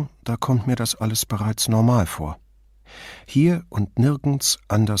Zeiten, da kommt mir das alles bereits normal vor. Hier und nirgends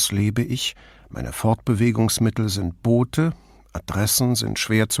anders lebe ich, meine Fortbewegungsmittel sind Boote, Adressen sind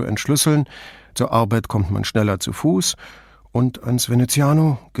schwer zu entschlüsseln, zur Arbeit kommt man schneller zu Fuß, und ans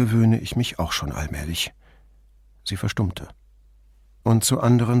Veneziano gewöhne ich mich auch schon allmählich.« Sie verstummte. »Und zu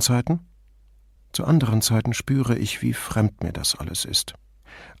anderen Zeiten?« »Zu anderen Zeiten spüre ich, wie fremd mir das alles ist.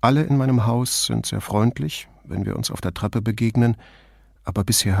 Alle in meinem Haus sind sehr freundlich, wenn wir uns auf der Treppe begegnen, aber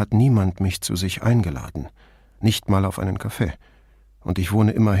bisher hat niemand mich zu sich eingeladen, nicht mal auf einen Kaffee, und ich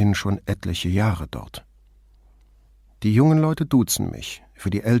wohne immerhin schon etliche Jahre dort. Die jungen Leute duzen mich, für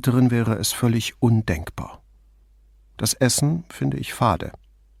die Älteren wäre es völlig undenkbar. Das Essen finde ich fade.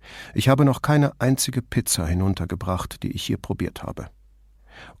 Ich habe noch keine einzige Pizza hinuntergebracht, die ich hier probiert habe.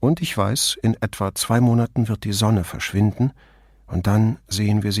 Und ich weiß, in etwa 2 Monaten wird die Sonne verschwinden, und dann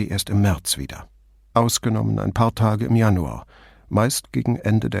sehen wir sie erst im März wieder. Ausgenommen ein paar Tage im Januar, meist gegen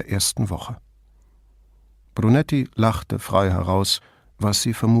Ende der ersten Woche.« Brunetti lachte frei heraus, was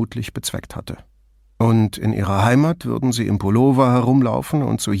sie vermutlich bezweckt hatte. »Und in Ihrer Heimat würden Sie im Pullover herumlaufen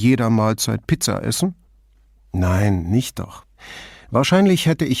und zu jeder Mahlzeit Pizza essen?« »Nein, nicht doch. Wahrscheinlich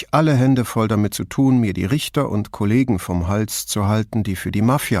hätte ich alle Hände voll damit zu tun, mir die Richter und Kollegen vom Hals zu halten, die für die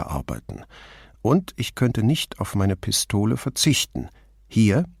Mafia arbeiten. Und ich könnte nicht auf meine Pistole verzichten.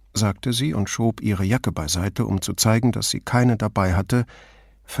 Hier«, sagte sie und schob ihre Jacke beiseite, um zu zeigen, dass sie keine dabei hatte,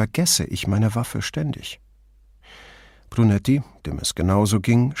 »vergesse ich meine Waffe ständig.« Brunetti, dem es genauso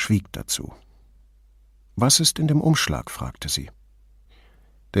ging, schwieg dazu. »Was ist in dem Umschlag?« fragte sie.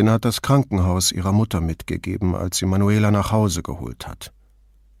 »Den hat das Krankenhaus ihrer Mutter mitgegeben, als sie Manuela nach Hause geholt hat.«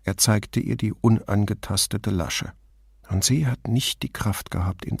 Er zeigte ihr die unangetastete Lasche. »Und sie hat nicht die Kraft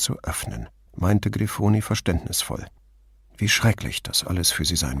gehabt, ihn zu öffnen«, meinte Grifoni verständnisvoll. »Wie schrecklich das alles für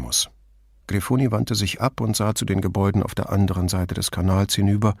sie sein muss.« Grifoni wandte sich ab und sah zu den Gebäuden auf der anderen Seite des Kanals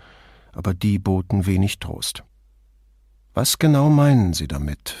hinüber, aber die boten wenig Trost. »Was genau meinen Sie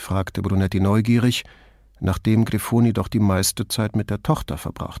damit?« fragte Brunetti neugierig, nachdem Grifoni doch die meiste Zeit mit der Tochter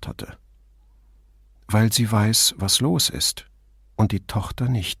verbracht hatte. »Weil sie weiß, was los ist, und die Tochter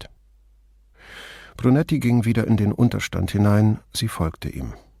nicht.« Brunetti ging wieder in den Unterstand hinein, sie folgte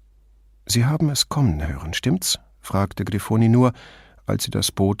ihm. »Sie haben es kommen hören, stimmt's?« fragte Grifoni nur, als sie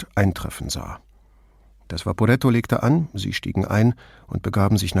das Boot eintreffen sah. Das Vaporetto legte an, sie stiegen ein und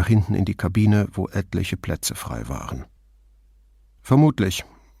begaben sich nach hinten in die Kabine, wo etliche Plätze frei waren. »Vermutlich.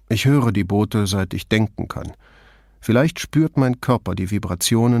 Ich höre die Boote, seit ich denken kann. Vielleicht spürt mein Körper die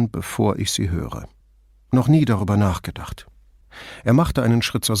Vibrationen, bevor ich sie höre. Noch nie darüber nachgedacht. Er machte einen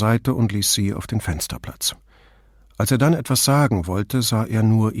Schritt zur Seite und ließ sie auf den Fensterplatz. Als er dann etwas sagen wollte, sah er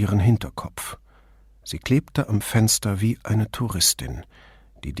nur ihren Hinterkopf. Sie klebte am Fenster wie eine Touristin,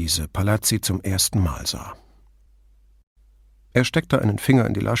 die diese Palazzi zum ersten Mal sah. Er steckte einen Finger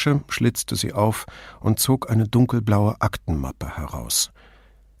in die Lasche, schlitzte sie auf und zog eine dunkelblaue Aktenmappe heraus.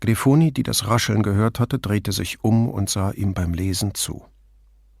 Grifoni, die das Rascheln gehört hatte, drehte sich um und sah ihm beim Lesen zu.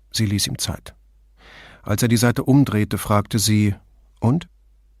 Sie ließ ihm Zeit. Als er die Seite umdrehte, fragte sie: »Und?«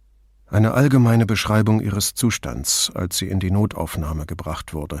 Eine allgemeine Beschreibung ihres Zustands, als sie in die Notaufnahme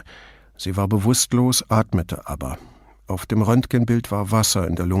gebracht wurde. Sie war bewusstlos, atmete aber. Auf dem Röntgenbild war Wasser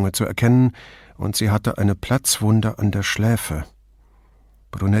in der Lunge zu erkennen und sie hatte eine Platzwunde an der Schläfe.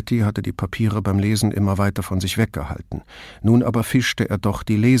 Brunetti hatte die Papiere beim Lesen immer weiter von sich weggehalten. Nun aber fischte er doch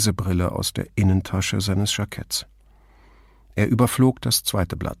die Lesebrille aus der Innentasche seines Jacketts. Er überflog das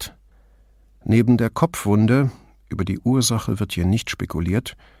zweite Blatt. Neben der Kopfwunde, über die Ursache wird hier nicht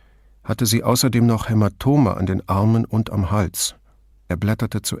spekuliert, hatte sie außerdem noch Hämatome an den Armen und am Hals. Er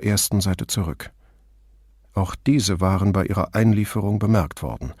blätterte zur ersten Seite zurück. Auch diese waren bei ihrer Einlieferung bemerkt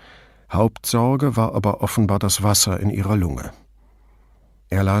worden. Hauptsorge war aber offenbar das Wasser in ihrer Lunge.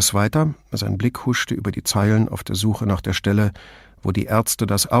 Er las weiter, sein Blick huschte über die Zeilen auf der Suche nach der Stelle, wo die Ärzte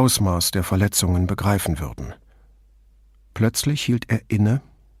das Ausmaß der Verletzungen begreifen würden. Plötzlich hielt er inne,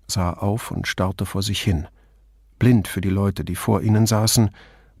 sah auf und starrte vor sich hin, blind für die Leute, die vor ihnen saßen,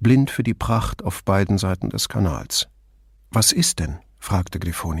 blind für die Pracht auf beiden Seiten des Kanals. »Was ist denn?« fragte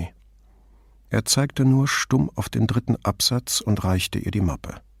Grifoni. Er zeigte nur stumm auf den dritten Absatz und reichte ihr die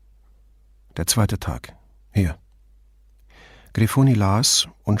Mappe. »Der zweite Tag. Hier.« Grifoni las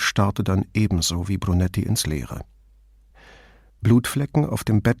und starrte dann ebenso wie Brunetti ins Leere. Blutflecken auf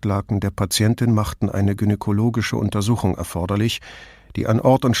dem Bettlaken der Patientin machten eine gynäkologische Untersuchung erforderlich, die an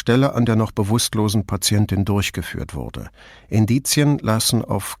Ort und Stelle an der noch bewusstlosen Patientin durchgeführt wurde. Indizien lassen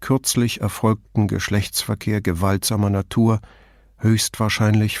auf kürzlich erfolgten Geschlechtsverkehr gewaltsamer Natur,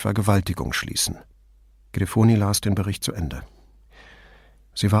 höchstwahrscheinlich Vergewaltigung, schließen. Grifoni las den Bericht zu Ende.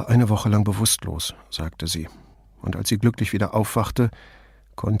 »Sie war eine Woche lang bewusstlos«, sagte sie, und als sie glücklich wieder aufwachte,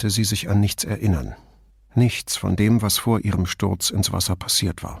 konnte sie sich an nichts erinnern. Nichts von dem, was vor ihrem Sturz ins Wasser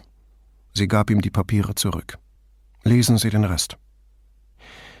passiert war. Sie gab ihm die Papiere zurück. »Lesen Sie den Rest.«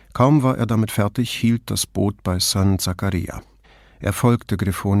 Kaum war er damit fertig, hielt das Boot bei San Zaccaria. Er folgte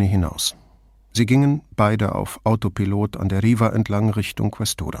Grifoni hinaus. Sie gingen beide auf Autopilot an der Riva entlang Richtung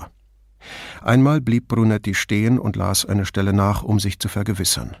Questura. Einmal blieb Brunetti stehen und las eine Stelle nach, um sich zu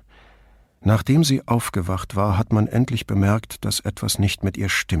vergewissern. Nachdem sie aufgewacht war, hat man endlich bemerkt, dass etwas nicht mit ihr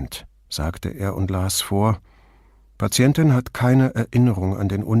stimmt, sagte er und las vor: Patientin hat keine Erinnerung an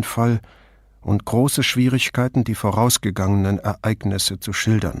den Unfall und große Schwierigkeiten, die vorausgegangenen Ereignisse zu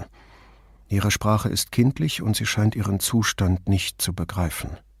schildern. Ihre Sprache ist kindlich und sie scheint ihren Zustand nicht zu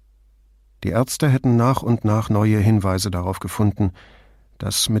begreifen. Die Ärzte hätten nach und nach neue Hinweise darauf gefunden,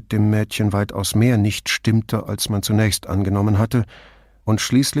 dass mit dem Mädchen weitaus mehr nicht stimmte, als man zunächst angenommen hatte, und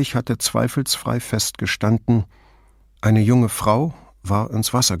schließlich hatte zweifelsfrei festgestanden, eine junge Frau war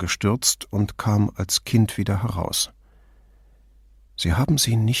ins Wasser gestürzt und kam als Kind wieder heraus. »Sie haben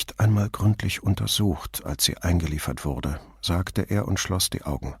sie nicht einmal gründlich untersucht, als sie eingeliefert wurde«, sagte er und schloss die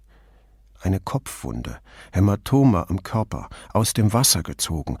Augen. »Eine Kopfwunde, Hämatome am Körper, aus dem Wasser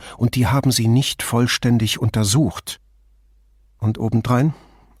gezogen, und die haben sie nicht vollständig untersucht.« »Und obendrein«,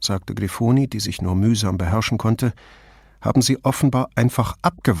 sagte Grifoni, die sich nur mühsam beherrschen konnte, »haben sie offenbar einfach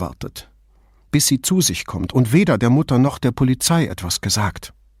abgewartet, bis sie zu sich kommt und weder der Mutter noch der Polizei etwas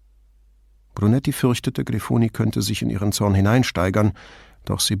gesagt.« Brunetti fürchtete, Grifoni könnte sich in ihren Zorn hineinsteigern,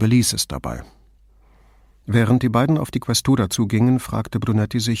 doch sie beließ es dabei. Während die beiden auf die Questura zugingen, fragte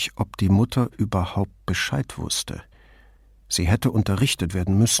Brunetti sich, ob die Mutter überhaupt Bescheid wusste. Sie hätte unterrichtet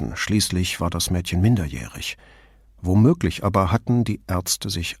werden müssen, schließlich war das Mädchen minderjährig. Womöglich aber hatten die Ärzte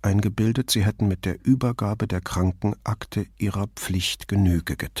sich eingebildet, sie hätten mit der Übergabe der Krankenakte ihrer Pflicht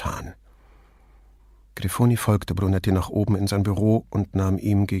Genüge getan. Grifoni folgte Brunetti nach oben in sein Büro und nahm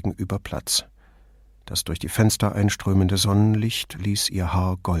ihm gegenüber Platz. Das durch die Fenster einströmende Sonnenlicht ließ ihr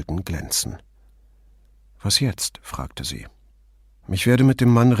Haar golden glänzen. »Was jetzt?« fragte sie. »Ich werde mit dem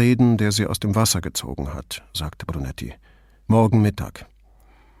Mann reden, der sie aus dem Wasser gezogen hat«, sagte Brunetti. »Morgen Mittag.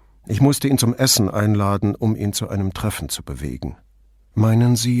 Ich musste ihn zum Essen einladen, um ihn zu einem Treffen zu bewegen.«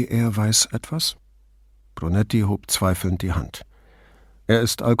 »Meinen Sie, er weiß etwas?« Brunetti hob zweifelnd die Hand. »Er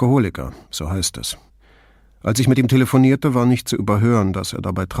ist Alkoholiker, so heißt es. Als ich mit ihm telefonierte, war nicht zu überhören, dass er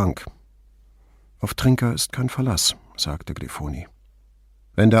dabei trank.« »Auf Trinker ist kein Verlass«, sagte Grifoni.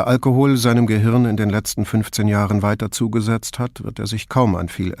 Wenn der Alkohol seinem Gehirn in den letzten 15 Jahren weiter zugesetzt hat, wird er sich kaum an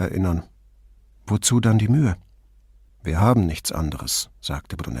viel erinnern. Wozu dann die Mühe? Wir haben nichts anderes,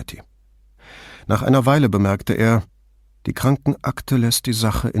 sagte Brunetti. Nach einer Weile bemerkte er, die Krankenakte lässt die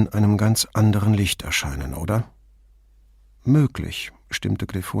Sache in einem ganz anderen Licht erscheinen, oder? Möglich, stimmte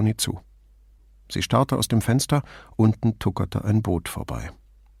Grifoni zu. Sie starrte aus dem Fenster, unten tuckerte ein Boot vorbei.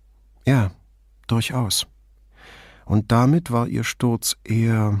 Ja, durchaus. Und damit war ihr Sturz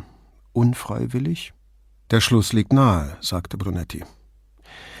eher unfreiwillig? Der Schluss liegt nahe, sagte Brunetti.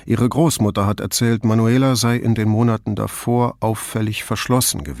 Ihre Großmutter hat erzählt, Manuela sei in den Monaten davor auffällig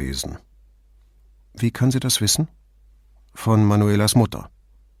verschlossen gewesen. Wie können Sie das wissen? Von Manuelas Mutter.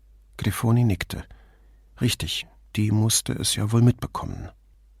 Grifoni nickte. Richtig, die musste es ja wohl mitbekommen.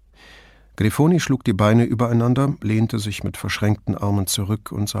 Grifoni schlug die Beine übereinander, lehnte sich mit verschränkten Armen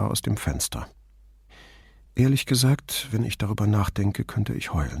zurück und sah aus dem Fenster. Ehrlich gesagt, wenn ich darüber nachdenke, könnte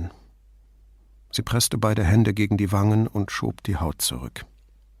ich heulen. Sie presste beide Hände gegen die Wangen und schob die Haut zurück.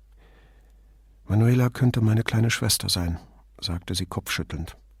 Manuela könnte meine kleine Schwester sein, sagte sie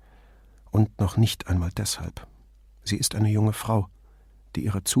kopfschüttelnd. Und noch nicht einmal deshalb. Sie ist eine junge Frau, die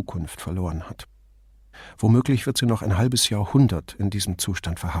ihre Zukunft verloren hat. Womöglich wird sie noch ein halbes Jahrhundert in diesem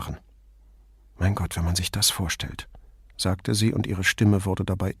Zustand verharren. Mein Gott, wenn man sich das vorstellt, sagte sie, und ihre Stimme wurde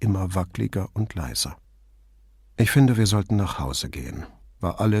dabei immer wackeliger und leiser. Ich finde, wir sollten nach Hause gehen,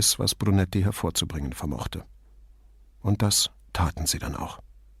 war alles, was Brunetti hervorzubringen vermochte. Und das taten sie dann auch.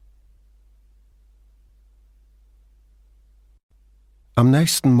 Am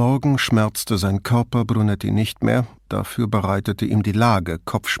nächsten Morgen schmerzte sein Körper Brunetti nicht mehr, dafür bereitete ihm die Lage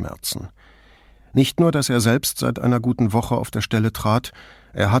Kopfschmerzen. Nicht nur, dass er selbst seit einer guten Woche auf der Stelle trat,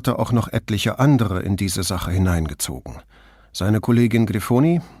 er hatte auch noch etliche andere in diese Sache hineingezogen. Seine Kollegin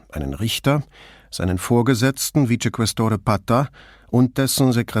Grifoni, einen Richter, seinen Vorgesetzten Vicequestore Pata und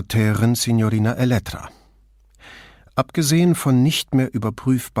dessen Sekretärin Signorina Elettra. Abgesehen von nicht mehr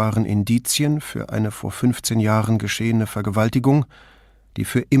überprüfbaren Indizien für eine vor 15 Jahren geschehene Vergewaltigung, die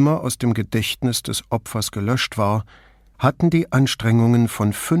für immer aus dem Gedächtnis des Opfers gelöscht war, hatten die Anstrengungen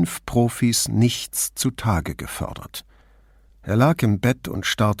von 5 Profis nichts zutage gefördert. Er lag im Bett und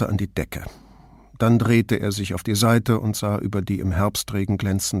starrte an die Decke. Dann drehte er sich auf die Seite und sah über die im Herbstregen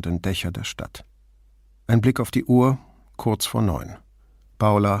glänzenden Dächer der Stadt. Ein Blick auf die Uhr, kurz vor 9.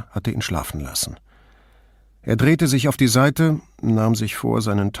 Paula hatte ihn schlafen lassen. Er drehte sich auf die Seite, nahm sich vor,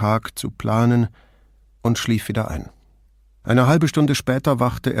 seinen Tag zu planen und schlief wieder ein. Eine halbe Stunde später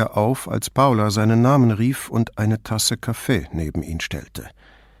wachte er auf, als Paula seinen Namen rief und eine Tasse Kaffee neben ihn stellte.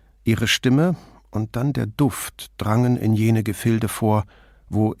 Ihre Stimme und dann der Duft drangen in jene Gefilde vor,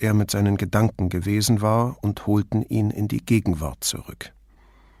 wo er mit seinen Gedanken gewesen war, und holten ihn in die Gegenwart zurück.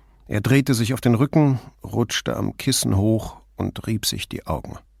 Er drehte sich auf den Rücken, rutschte am Kissen hoch und rieb sich die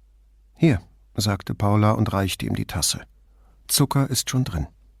Augen. »Hier«, sagte Paula und reichte ihm die Tasse. »Zucker ist schon drin.«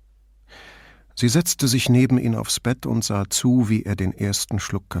 Sie setzte sich neben ihn aufs Bett und sah zu, wie er den ersten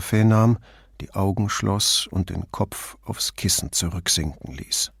Schluck Kaffee nahm, die Augen schloss und den Kopf aufs Kissen zurücksinken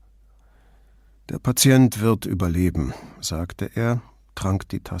ließ. »Der Patient wird überleben«, sagte er, trank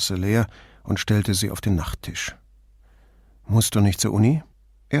die Tasse leer und stellte sie auf den Nachttisch. »Musst du nicht zur Uni?«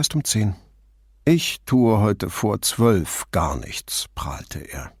 »Erst um 10. »Ich tue heute vor 12 gar nichts«, prahlte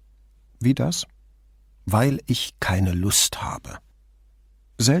er. »Wie das?« »Weil ich keine Lust habe.«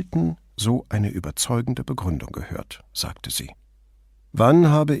 Selten so eine überzeugende Begründung gehört, sagte sie. »Wann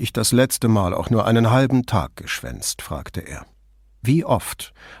habe ich das letzte Mal auch nur einen halben Tag geschwänzt?« fragte er. »Wie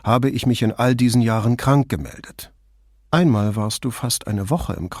oft habe ich mich in all diesen Jahren krank gemeldet? Einmal warst du fast eine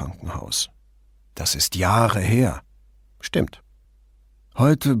Woche im Krankenhaus. Das ist Jahre her.« »Stimmt.«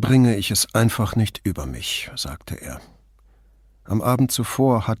 »Heute bringe ich es einfach nicht über mich«, sagte er. Am Abend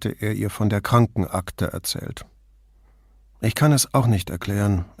zuvor hatte er ihr von der Krankenakte erzählt. »Ich kann es auch nicht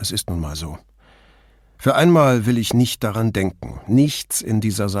erklären, es ist nun mal so. Für einmal will ich nicht daran denken, nichts in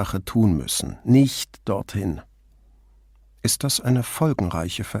dieser Sache tun müssen, nicht dorthin.« »Ist das eine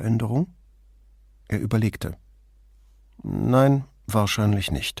folgenreiche Veränderung?« Er überlegte. »Nein,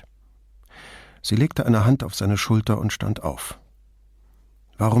 wahrscheinlich nicht.« Sie legte eine Hand auf seine Schulter und stand auf.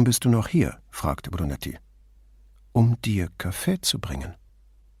 »Warum bist du noch hier?« fragte Brunetti. »Um dir Kaffee zu bringen.«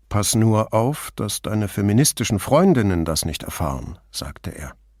 »Pass nur auf, dass deine feministischen Freundinnen das nicht erfahren«, sagte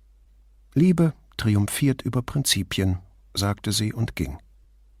er. »Liebe triumphiert über Prinzipien«, sagte sie und ging.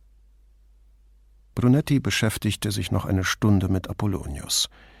 Brunetti beschäftigte sich noch eine Stunde mit Apollonius.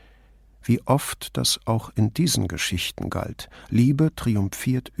 Wie oft das auch in diesen Geschichten galt: Liebe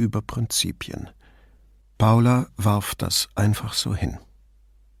triumphiert über Prinzipien. Paula warf das einfach so hin.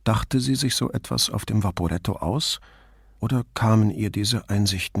 Dachte sie sich so etwas auf dem Vaporetto aus? oder kamen ihr diese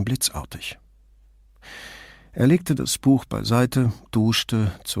Einsichten blitzartig? Er legte das Buch beiseite,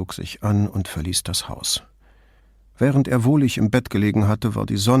 duschte, zog sich an und verließ das Haus. Während er wohlig im Bett gelegen hatte, war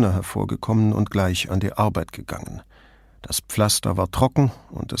die Sonne hervorgekommen und gleich an die Arbeit gegangen. Das Pflaster war trocken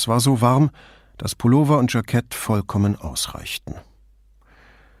und es war so warm, dass Pullover und Jackett vollkommen ausreichten.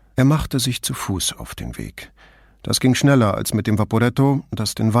 Er machte sich zu Fuß auf den Weg. Das ging schneller als mit dem Vaporetto,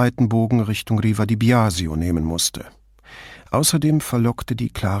 das den weiten Bogen Richtung Riva di Biasio nehmen musste. Außerdem verlockte die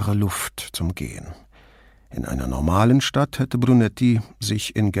klare Luft zum Gehen. In einer normalen Stadt hätte Brunetti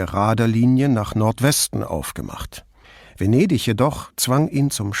sich in gerader Linie nach Nordwesten aufgemacht. Venedig jedoch zwang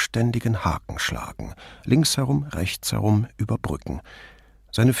ihn zum ständigen Hakenschlagen, links herum, rechts herum, über Brücken.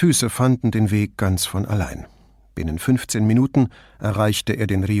 Seine Füße fanden den Weg ganz von allein. Binnen 15 Minuten erreichte er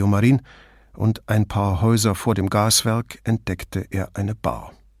den Rio Marin und ein paar Häuser vor dem Gaswerk entdeckte er eine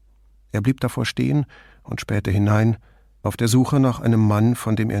Bar. Er blieb davor stehen und spähte hinein, auf der Suche nach einem Mann,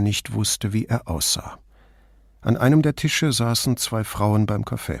 von dem er nicht wusste, wie er aussah. An einem der Tische saßen 2 Frauen beim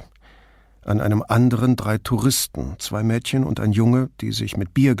Kaffee. An einem anderen 3 Touristen, 2 Mädchen und ein Junge, die sich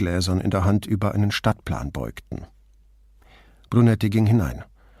mit Biergläsern in der Hand über einen Stadtplan beugten. Brunetti ging hinein.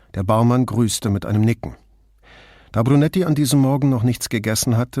 Der Barmann grüßte mit einem Nicken. Da Brunetti an diesem Morgen noch nichts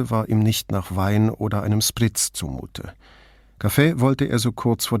gegessen hatte, war ihm nicht nach Wein oder einem Spritz zumute. Kaffee wollte er so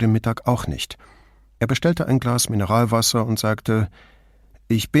kurz vor dem Mittag auch nicht. Er bestellte ein Glas Mineralwasser und sagte: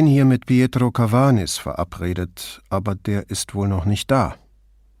 »Ich bin hier mit Pietro Cavanis verabredet, aber der ist wohl noch nicht da.«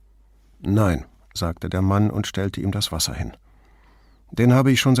 »Nein«, sagte der Mann und stellte ihm das Wasser hin. »Den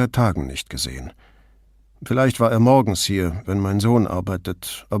habe ich schon seit Tagen nicht gesehen. Vielleicht war er morgens hier, wenn mein Sohn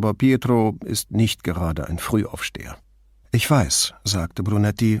arbeitet, aber Pietro ist nicht gerade ein Frühaufsteher.« »Ich weiß«, sagte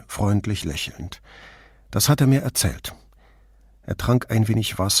Brunetti, freundlich lächelnd. »Das hat er mir erzählt.« Er trank ein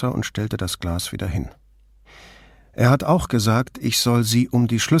wenig Wasser und stellte das Glas wieder hin. »Er hat auch gesagt, ich soll Sie um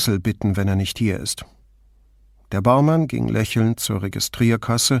die Schlüssel bitten, wenn er nicht hier ist.« Der Barmann ging lächelnd zur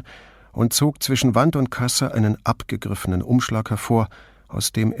Registrierkasse und zog zwischen Wand und Kasse einen abgegriffenen Umschlag hervor,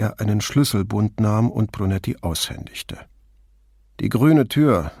 aus dem er einen Schlüsselbund nahm und Brunetti aushändigte. »Die grüne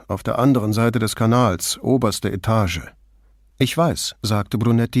Tür auf der anderen Seite des Kanals, oberste Etage.« »Ich weiß«, sagte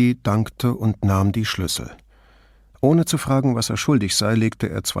Brunetti, dankte und nahm die Schlüssel. Ohne zu fragen, was er schuldig sei, legte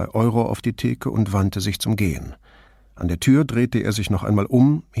er 2 Euro auf die Theke und wandte sich zum Gehen. An der Tür drehte er sich noch einmal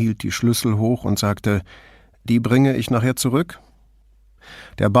um, hielt die Schlüssel hoch und sagte: »Die bringe ich nachher zurück?«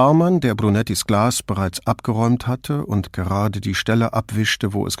 Der Barmann, der Brunettis Glas bereits abgeräumt hatte und gerade die Stelle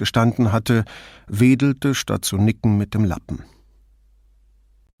abwischte, wo es gestanden hatte, wedelte statt zu nicken mit dem Lappen.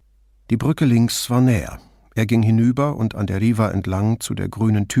 Die Brücke links war näher. Er ging hinüber und an der Riva entlang zu der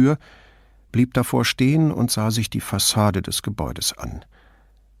grünen Tür, blieb davor stehen und sah sich die Fassade des Gebäudes an.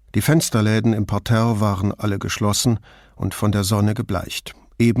 Die Fensterläden im Parterre waren alle geschlossen und von der Sonne gebleicht,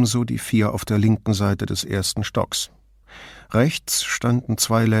 ebenso die 4 auf der linken Seite des ersten Stocks. Rechts standen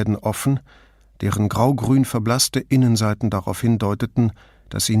 2 Läden offen, deren graugrün verblasste Innenseiten darauf hindeuteten,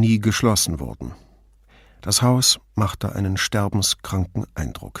 dass sie nie geschlossen wurden. Das Haus machte einen sterbenskranken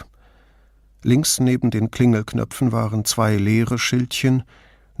Eindruck. Links neben den Klingelknöpfen waren 2 leere Schildchen,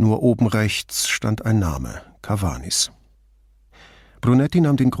 nur oben rechts stand ein Name: Cavanis. Brunetti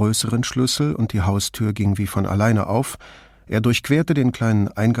nahm den größeren Schlüssel und die Haustür ging wie von alleine auf. Er durchquerte den kleinen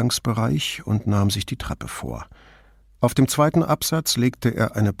Eingangsbereich und nahm sich die Treppe vor. Auf dem 2. Absatz legte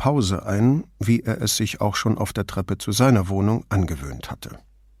er eine Pause ein, wie er es sich auch schon auf der Treppe zu seiner Wohnung angewöhnt hatte.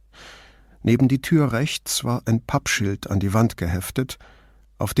 Neben die Tür rechts war ein Pappschild an die Wand geheftet,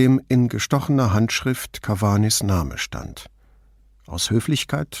 auf dem in gestochener Handschrift Cavanis Name stand. Aus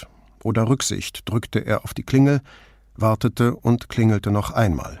Höflichkeit oder Rücksicht drückte er auf die Klingel, wartete und klingelte noch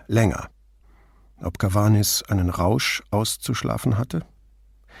einmal, länger. Ob Cavanis einen Rausch auszuschlafen hatte?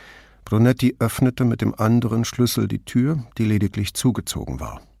 Brunetti öffnete mit dem anderen Schlüssel die Tür, die lediglich zugezogen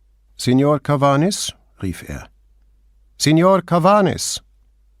war. »Signor Cavanis?« rief er. »Signor Cavanis!«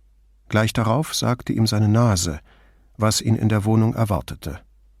 Gleich darauf sagte ihm seine Nase, was ihn in der Wohnung erwartete.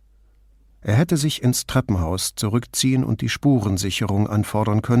 Er hätte sich ins Treppenhaus zurückziehen und die Spurensicherung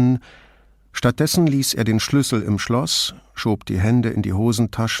anfordern können. Stattdessen ließ er den Schlüssel im Schloss, schob die Hände in die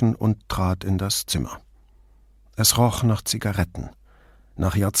Hosentaschen und trat in das Zimmer. Es roch nach Zigaretten,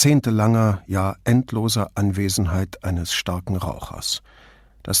 nach jahrzehntelanger, ja endloser Anwesenheit eines starken Rauchers.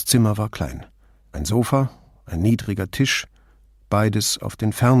 Das Zimmer war klein. Ein Sofa, ein niedriger Tisch, beides auf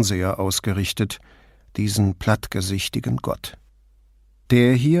den Fernseher ausgerichtet, diesen plattgesichtigen Gott.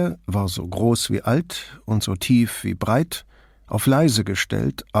 Der hier war so groß wie alt und so tief wie breit, auf leise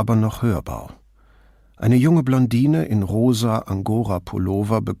gestellt, aber noch hörbar. Eine junge Blondine in rosa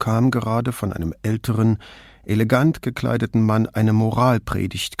Angora-Pullover bekam gerade von einem älteren, elegant gekleideten Mann eine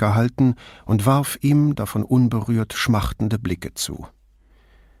Moralpredigt gehalten und warf ihm davon unberührt schmachtende Blicke zu.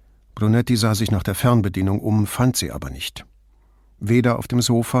 Brunetti sah sich nach der Fernbedienung um, fand sie aber nicht. Weder auf dem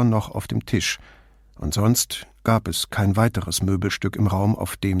Sofa noch auf dem Tisch, und sonst gab es kein weiteres Möbelstück im Raum,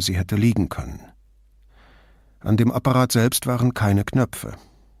 auf dem sie hätte liegen können. An dem Apparat selbst waren keine Knöpfe.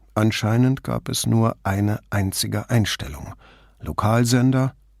 Anscheinend gab es nur eine einzige Einstellung: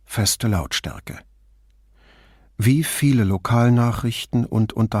 Lokalsender, feste Lautstärke. Wie viele Lokalnachrichten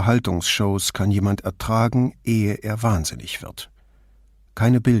und Unterhaltungsshows kann jemand ertragen, ehe er wahnsinnig wird?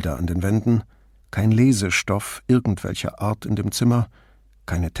 Keine Bilder an den Wänden, kein Lesestoff irgendwelcher Art in dem Zimmer,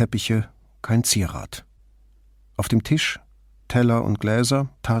 keine Teppiche, kein Zierat. Auf dem Tisch Teller und Gläser,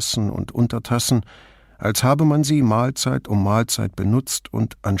 Tassen und Untertassen, als habe man sie Mahlzeit um Mahlzeit benutzt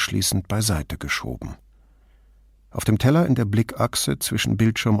und anschließend beiseite geschoben. Auf dem Teller in der Blickachse zwischen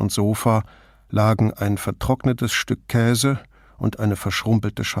Bildschirm und Sofa lagen ein vertrocknetes Stück Käse und eine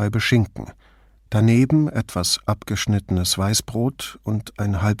verschrumpelte Scheibe Schinken, daneben etwas abgeschnittenes Weißbrot und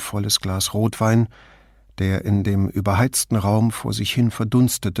ein halbvolles Glas Rotwein, der in dem überheizten Raum vor sich hin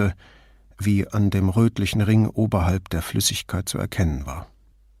verdunstete, wie an dem rötlichen Ring oberhalb der Flüssigkeit zu erkennen war.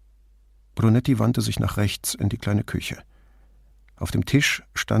 Brunetti wandte sich nach rechts in die kleine Küche. Auf dem Tisch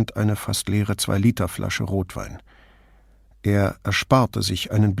stand eine fast leere 2-Liter-Flasche Rotwein. Er ersparte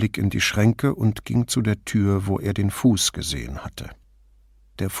sich einen Blick in die Schränke und ging zu der Tür, wo er den Fuß gesehen hatte.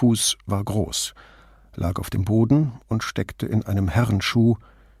 Der Fuß war groß, lag auf dem Boden und steckte in einem Herrenschuh,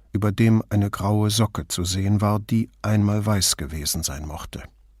 über dem eine graue Socke zu sehen war, die einmal weiß gewesen sein mochte.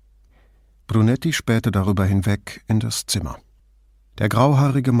 Brunetti spähte darüber hinweg in das Zimmer. Der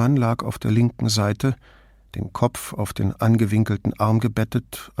grauhaarige Mann lag auf der linken Seite, den Kopf auf den angewinkelten Arm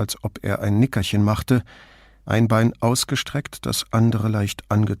gebettet, als ob er ein Nickerchen machte, ein Bein ausgestreckt, das andere leicht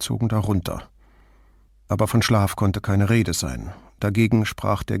angezogen darunter. Aber von Schlaf konnte keine Rede sein. Dagegen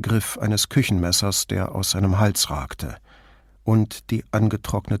sprach der Griff eines Küchenmessers, der aus seinem Hals ragte, und die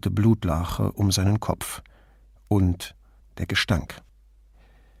angetrocknete Blutlache um seinen Kopf, und der Gestank.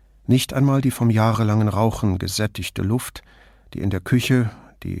 Nicht einmal die vom jahrelangen Rauchen gesättigte Luft, die in der Küche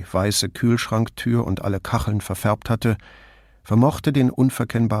die weiße Kühlschranktür und alle Kacheln verfärbt hatte, vermochte den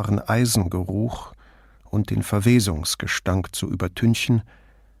unverkennbaren Eisengeruch und den Verwesungsgestank zu übertünchen,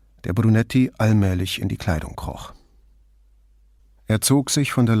 der Brunetti allmählich in die Kleidung kroch. Er zog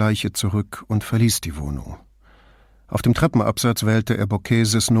sich von der Leiche zurück und verließ die Wohnung. Auf dem Treppenabsatz wählte er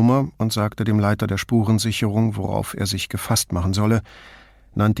Boccheses Nummer und sagte dem Leiter der Spurensicherung, worauf er sich gefasst machen solle,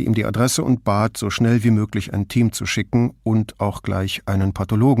 nannte ihm die Adresse und bat, so schnell wie möglich ein Team zu schicken und auch gleich einen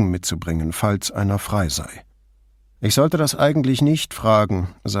Pathologen mitzubringen, falls einer frei sei. »Ich sollte das eigentlich nicht fragen«,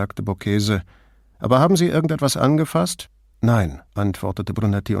 sagte Bocchese. »Aber haben Sie irgendetwas angefasst?« »Nein«, antwortete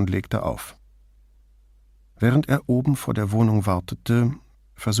Brunetti und legte auf. Während er oben vor der Wohnung wartete,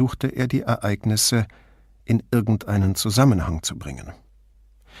 versuchte er die Ereignisse in irgendeinen Zusammenhang zu bringen.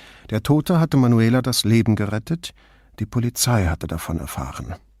 Der Tote hatte Manuela das Leben gerettet, die Polizei hatte davon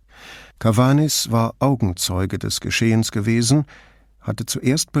erfahren. Cavanis war Augenzeuge des Geschehens gewesen, hatte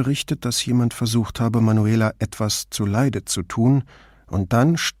zuerst berichtet, dass jemand versucht habe, Manuela etwas zuleide zu tun, und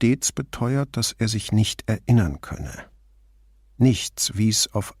dann stets beteuert, dass er sich nicht erinnern könne. Nichts wies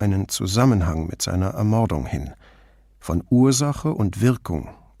auf einen Zusammenhang mit seiner Ermordung hin. Von Ursache und Wirkung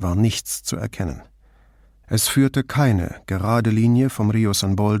war nichts zu erkennen. Es führte keine gerade Linie vom Rio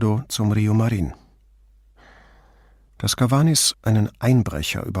San Boldo zum Rio Marin. Dass Cavanis einen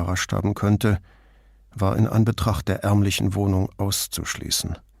Einbrecher überrascht haben könnte, war in Anbetracht der ärmlichen Wohnung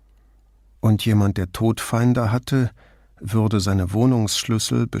auszuschließen. Und jemand, der Todfeinde hatte, würde seine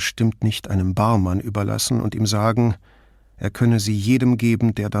Wohnungsschlüssel bestimmt nicht einem Barmann überlassen und ihm sagen, er könne sie jedem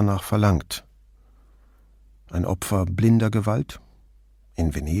geben, der danach verlangt. Ein Opfer blinder Gewalt?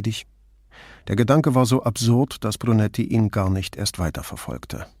 In Venedig? Der Gedanke war so absurd, dass Brunetti ihn gar nicht erst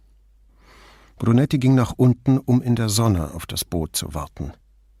weiterverfolgte. Brunetti ging nach unten, um in der Sonne auf das Boot zu warten.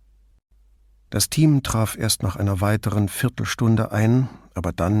 Das Team traf erst nach einer weiteren Viertelstunde ein,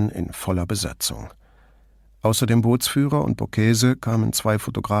 aber dann in voller Besetzung. Außer dem Bootsführer und Bocchese kamen 2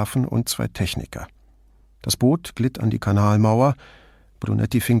 Fotografen und 2 Techniker. Das Boot glitt an die Kanalmauer,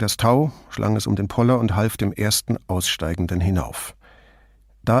 Brunetti fing das Tau, schlang es um den Poller und half dem ersten Aussteigenden hinauf.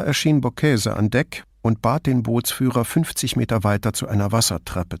 Da erschien Bocchese an Deck und bat den Bootsführer, 50 Meter weiter zu einer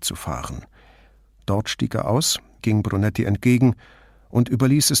Wassertreppe zu fahren. Dort stieg er aus, ging Brunetti entgegen und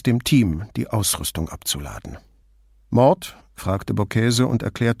überließ es dem Team, die Ausrüstung abzuladen. »Mord?« fragte Bocchese und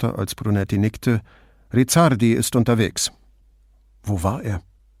erklärte, als Brunetti nickte, »Rizzardi ist unterwegs.« »Wo war er?«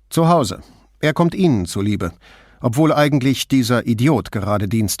 »Zu Hause. Er kommt Ihnen zuliebe, obwohl eigentlich dieser Idiot gerade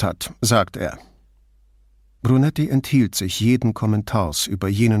Dienst hat«, sagt er. Brunetti enthielt sich jeden Kommentars über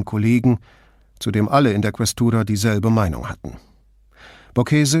jenen Kollegen, zu dem alle in der Questura dieselbe Meinung hatten.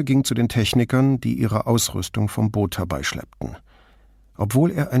 Borghese ging zu den Technikern, die ihre Ausrüstung vom Boot herbeischleppten.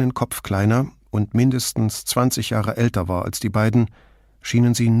 Obwohl er einen Kopf kleiner und mindestens 20 Jahre älter war als die beiden,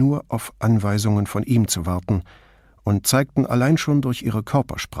 schienen sie nur auf Anweisungen von ihm zu warten und zeigten allein schon durch ihre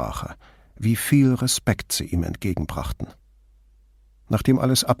Körpersprache, wie viel Respekt sie ihm entgegenbrachten. Nachdem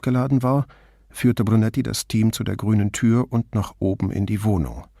alles abgeladen war, führte Brunetti das Team zu der grünen Tür und nach oben in die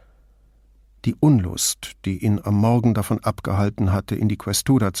Wohnung. Die Unlust, die ihn am Morgen davon abgehalten hatte, in die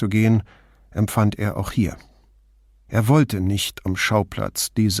Questura zu gehen, empfand er auch hier. Er wollte nicht am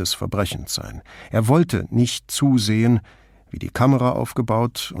Schauplatz dieses Verbrechens sein. Er wollte nicht zusehen, wie die Kamera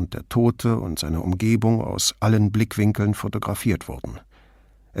aufgebaut und der Tote und seine Umgebung aus allen Blickwinkeln fotografiert wurden.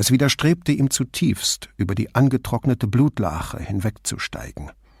 Es widerstrebte ihm zutiefst, über die angetrocknete Blutlache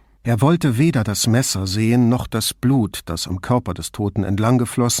hinwegzusteigen. Er wollte weder das Messer sehen, noch das Blut, das am Körper des Toten entlang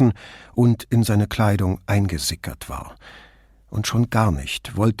geflossen und in seine Kleidung eingesickert war. Und schon gar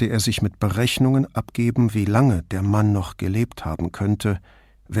nicht wollte er sich mit Berechnungen abgeben, wie lange der Mann noch gelebt haben könnte,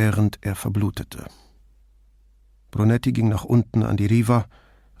 während er verblutete. Brunetti ging nach unten an die Riva,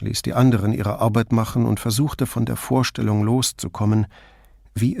 ließ die anderen ihre Arbeit machen und versuchte von der Vorstellung loszukommen,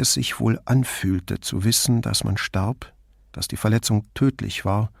 wie es sich wohl anfühlte, zu wissen, dass man starb, dass die Verletzung tödlich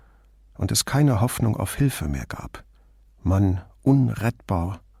war und es keine Hoffnung auf Hilfe mehr gab, man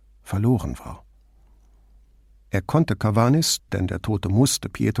unrettbar verloren war. Er konnte Cavanis, denn der Tote musste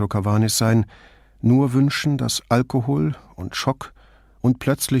Pietro Cavanis sein, nur wünschen, dass Alkohol und Schock und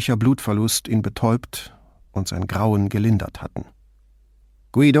plötzlicher Blutverlust ihn betäubt und sein Grauen gelindert hatten.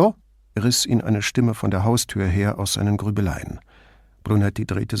 »Guido«, riss ihn eine Stimme von der Haustür her aus seinen Grübeleien. Brunetti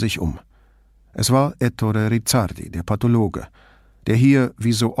drehte sich um. Es war Ettore Rizzardi, der Pathologe, der hier,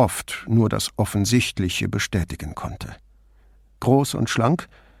 wie so oft, nur das Offensichtliche bestätigen konnte. Groß und schlank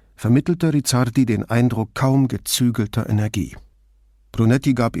vermittelte Rizzardi den Eindruck kaum gezügelter Energie.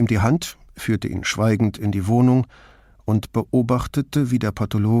 Brunetti gab ihm die Hand, führte ihn schweigend in die Wohnung und beobachtete, wie der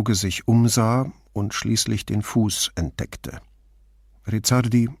Pathologe sich umsah und schließlich den Fuß entdeckte.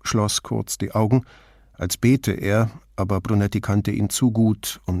 Rizzardi schloss kurz die Augen, als bete er, aber Brunetti kannte ihn zu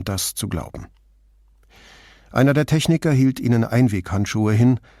gut, um das zu glauben. Einer der Techniker hielt ihnen Einweghandschuhe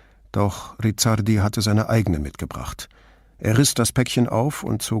hin, doch Rizzardi hatte seine eigene mitgebracht. Er riss das Päckchen auf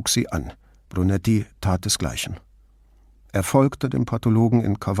und zog sie an. Brunetti tat desgleichen. Er folgte dem Pathologen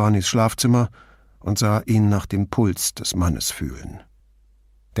in Cavanis Schlafzimmer und sah ihn nach dem Puls des Mannes fühlen.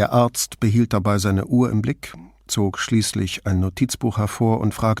 Der Arzt behielt dabei seine Uhr im Blick, zog schließlich ein Notizbuch hervor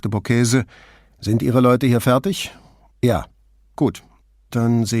und fragte Borghese: »Sind Ihre Leute hier fertig?« »Ja.« »Gut,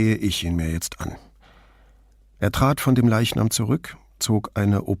 dann sehe ich ihn mir jetzt an.« Er trat von dem Leichnam zurück, zog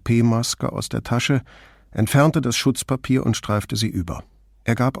eine OP-Maske aus der Tasche, entfernte das Schutzpapier und streifte sie über.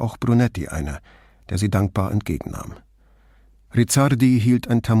 Er gab auch Brunetti eine, der sie dankbar entgegennahm. Rizzardi hielt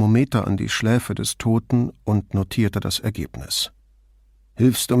ein Thermometer an die Schläfe des Toten und notierte das Ergebnis.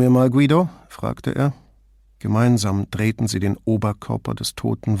 »Hilfst du mir mal, Guido?« fragte er. Gemeinsam drehten sie den Oberkörper des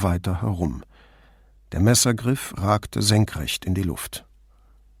Toten weiter herum. Der Messergriff ragte senkrecht in die Luft.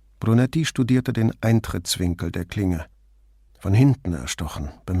 Brunetti studierte den Eintrittswinkel der Klinge. »Von hinten erstochen«,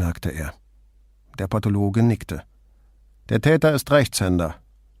 bemerkte er. Der Pathologe nickte. »Der Täter ist Rechtshänder.«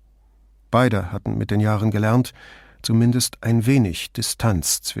 Beide hatten mit den Jahren gelernt, zumindest ein wenig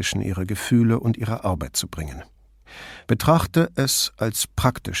Distanz zwischen ihre Gefühle und ihre Arbeit zu bringen. Betrachte es als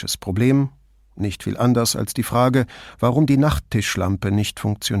praktisches Problem, nicht viel anders als die Frage, warum die Nachttischlampe nicht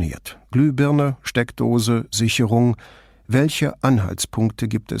funktioniert. Glühbirne, Steckdose, Sicherung, welche Anhaltspunkte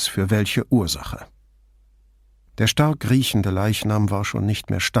gibt es für welche Ursache? Der stark riechende Leichnam war schon nicht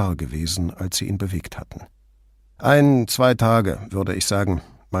mehr starr gewesen, als sie ihn bewegt hatten. 1-2 Tage, würde ich sagen,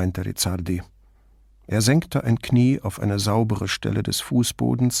 meinte Rizzardi. Er senkte ein Knie auf eine saubere Stelle des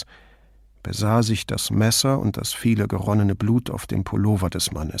Fußbodens, besah sich das Messer und das viele geronnene Blut auf dem Pullover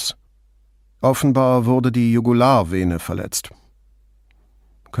des Mannes. Offenbar wurde die Jugularvene verletzt.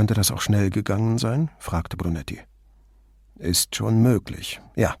 »Könnte das auch schnell gegangen sein?« fragte Brunetti. »Ist schon möglich,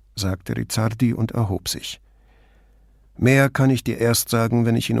 ja«, sagte Rizzardi und erhob sich. »Mehr kann ich dir erst sagen,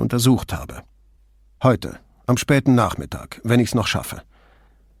 wenn ich ihn untersucht habe. Heute, am späten Nachmittag, wenn ich's noch schaffe.«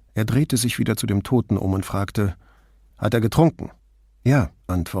 Er drehte sich wieder zu dem Toten um und fragte: »Hat er getrunken?« »Ja«,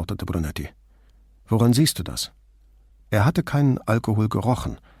 antwortete Brunetti. »Woran siehst du das?« Er hatte keinen Alkohol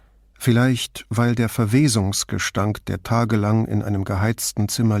gerochen, vielleicht weil der Verwesungsgestank der tagelang in einem geheizten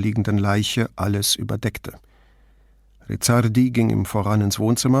Zimmer liegenden Leiche alles überdeckte. Rizzardi ging ihm voran ins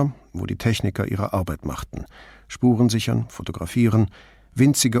Wohnzimmer, wo die Techniker ihre Arbeit machten: Spuren sichern, fotografieren,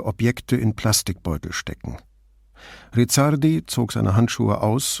 winzige Objekte in Plastikbeutel stecken. Rizzardi zog seine Handschuhe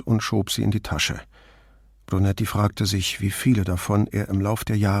aus und schob sie in die Tasche. Brunetti fragte sich, wie viele davon er im Lauf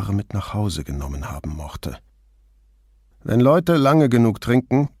der Jahre mit nach Hause genommen haben mochte. »Wenn Leute lange genug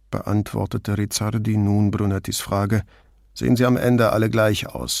trinken«, beantwortete Rizzardi nun Brunettis Frage, »sehen sie am Ende alle gleich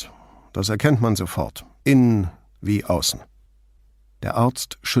aus. Das erkennt man sofort, innen wie außen.« Der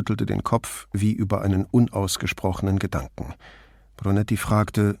Arzt schüttelte den Kopf wie über einen unausgesprochenen Gedanken. Brunetti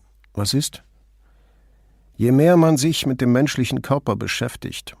fragte, »Was ist?« »Je mehr man sich mit dem menschlichen Körper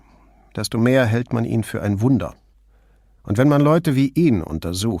beschäftigt, desto mehr hält man ihn für ein Wunder. Und wenn man Leute wie ihn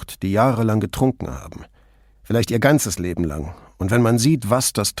untersucht, die jahrelang getrunken haben, vielleicht ihr ganzes Leben lang, und wenn man sieht,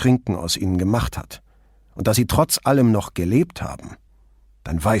 was das Trinken aus ihnen gemacht hat, und dass sie trotz allem noch gelebt haben,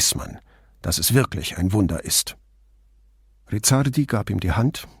 dann weiß man, dass es wirklich ein Wunder ist.« Rizzardi gab ihm die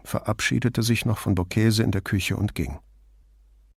Hand, verabschiedete sich noch von Borghese in der Küche und ging.